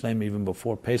Amitis V'Ashlem even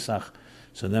before Pesach.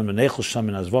 So then, Menechel Sham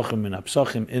in Azvachim, in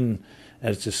Apsachim, in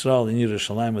Eretz Yisrael, in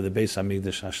Yerushalayim, with the Beis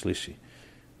HaMikdash HaShlishi.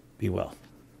 Be well.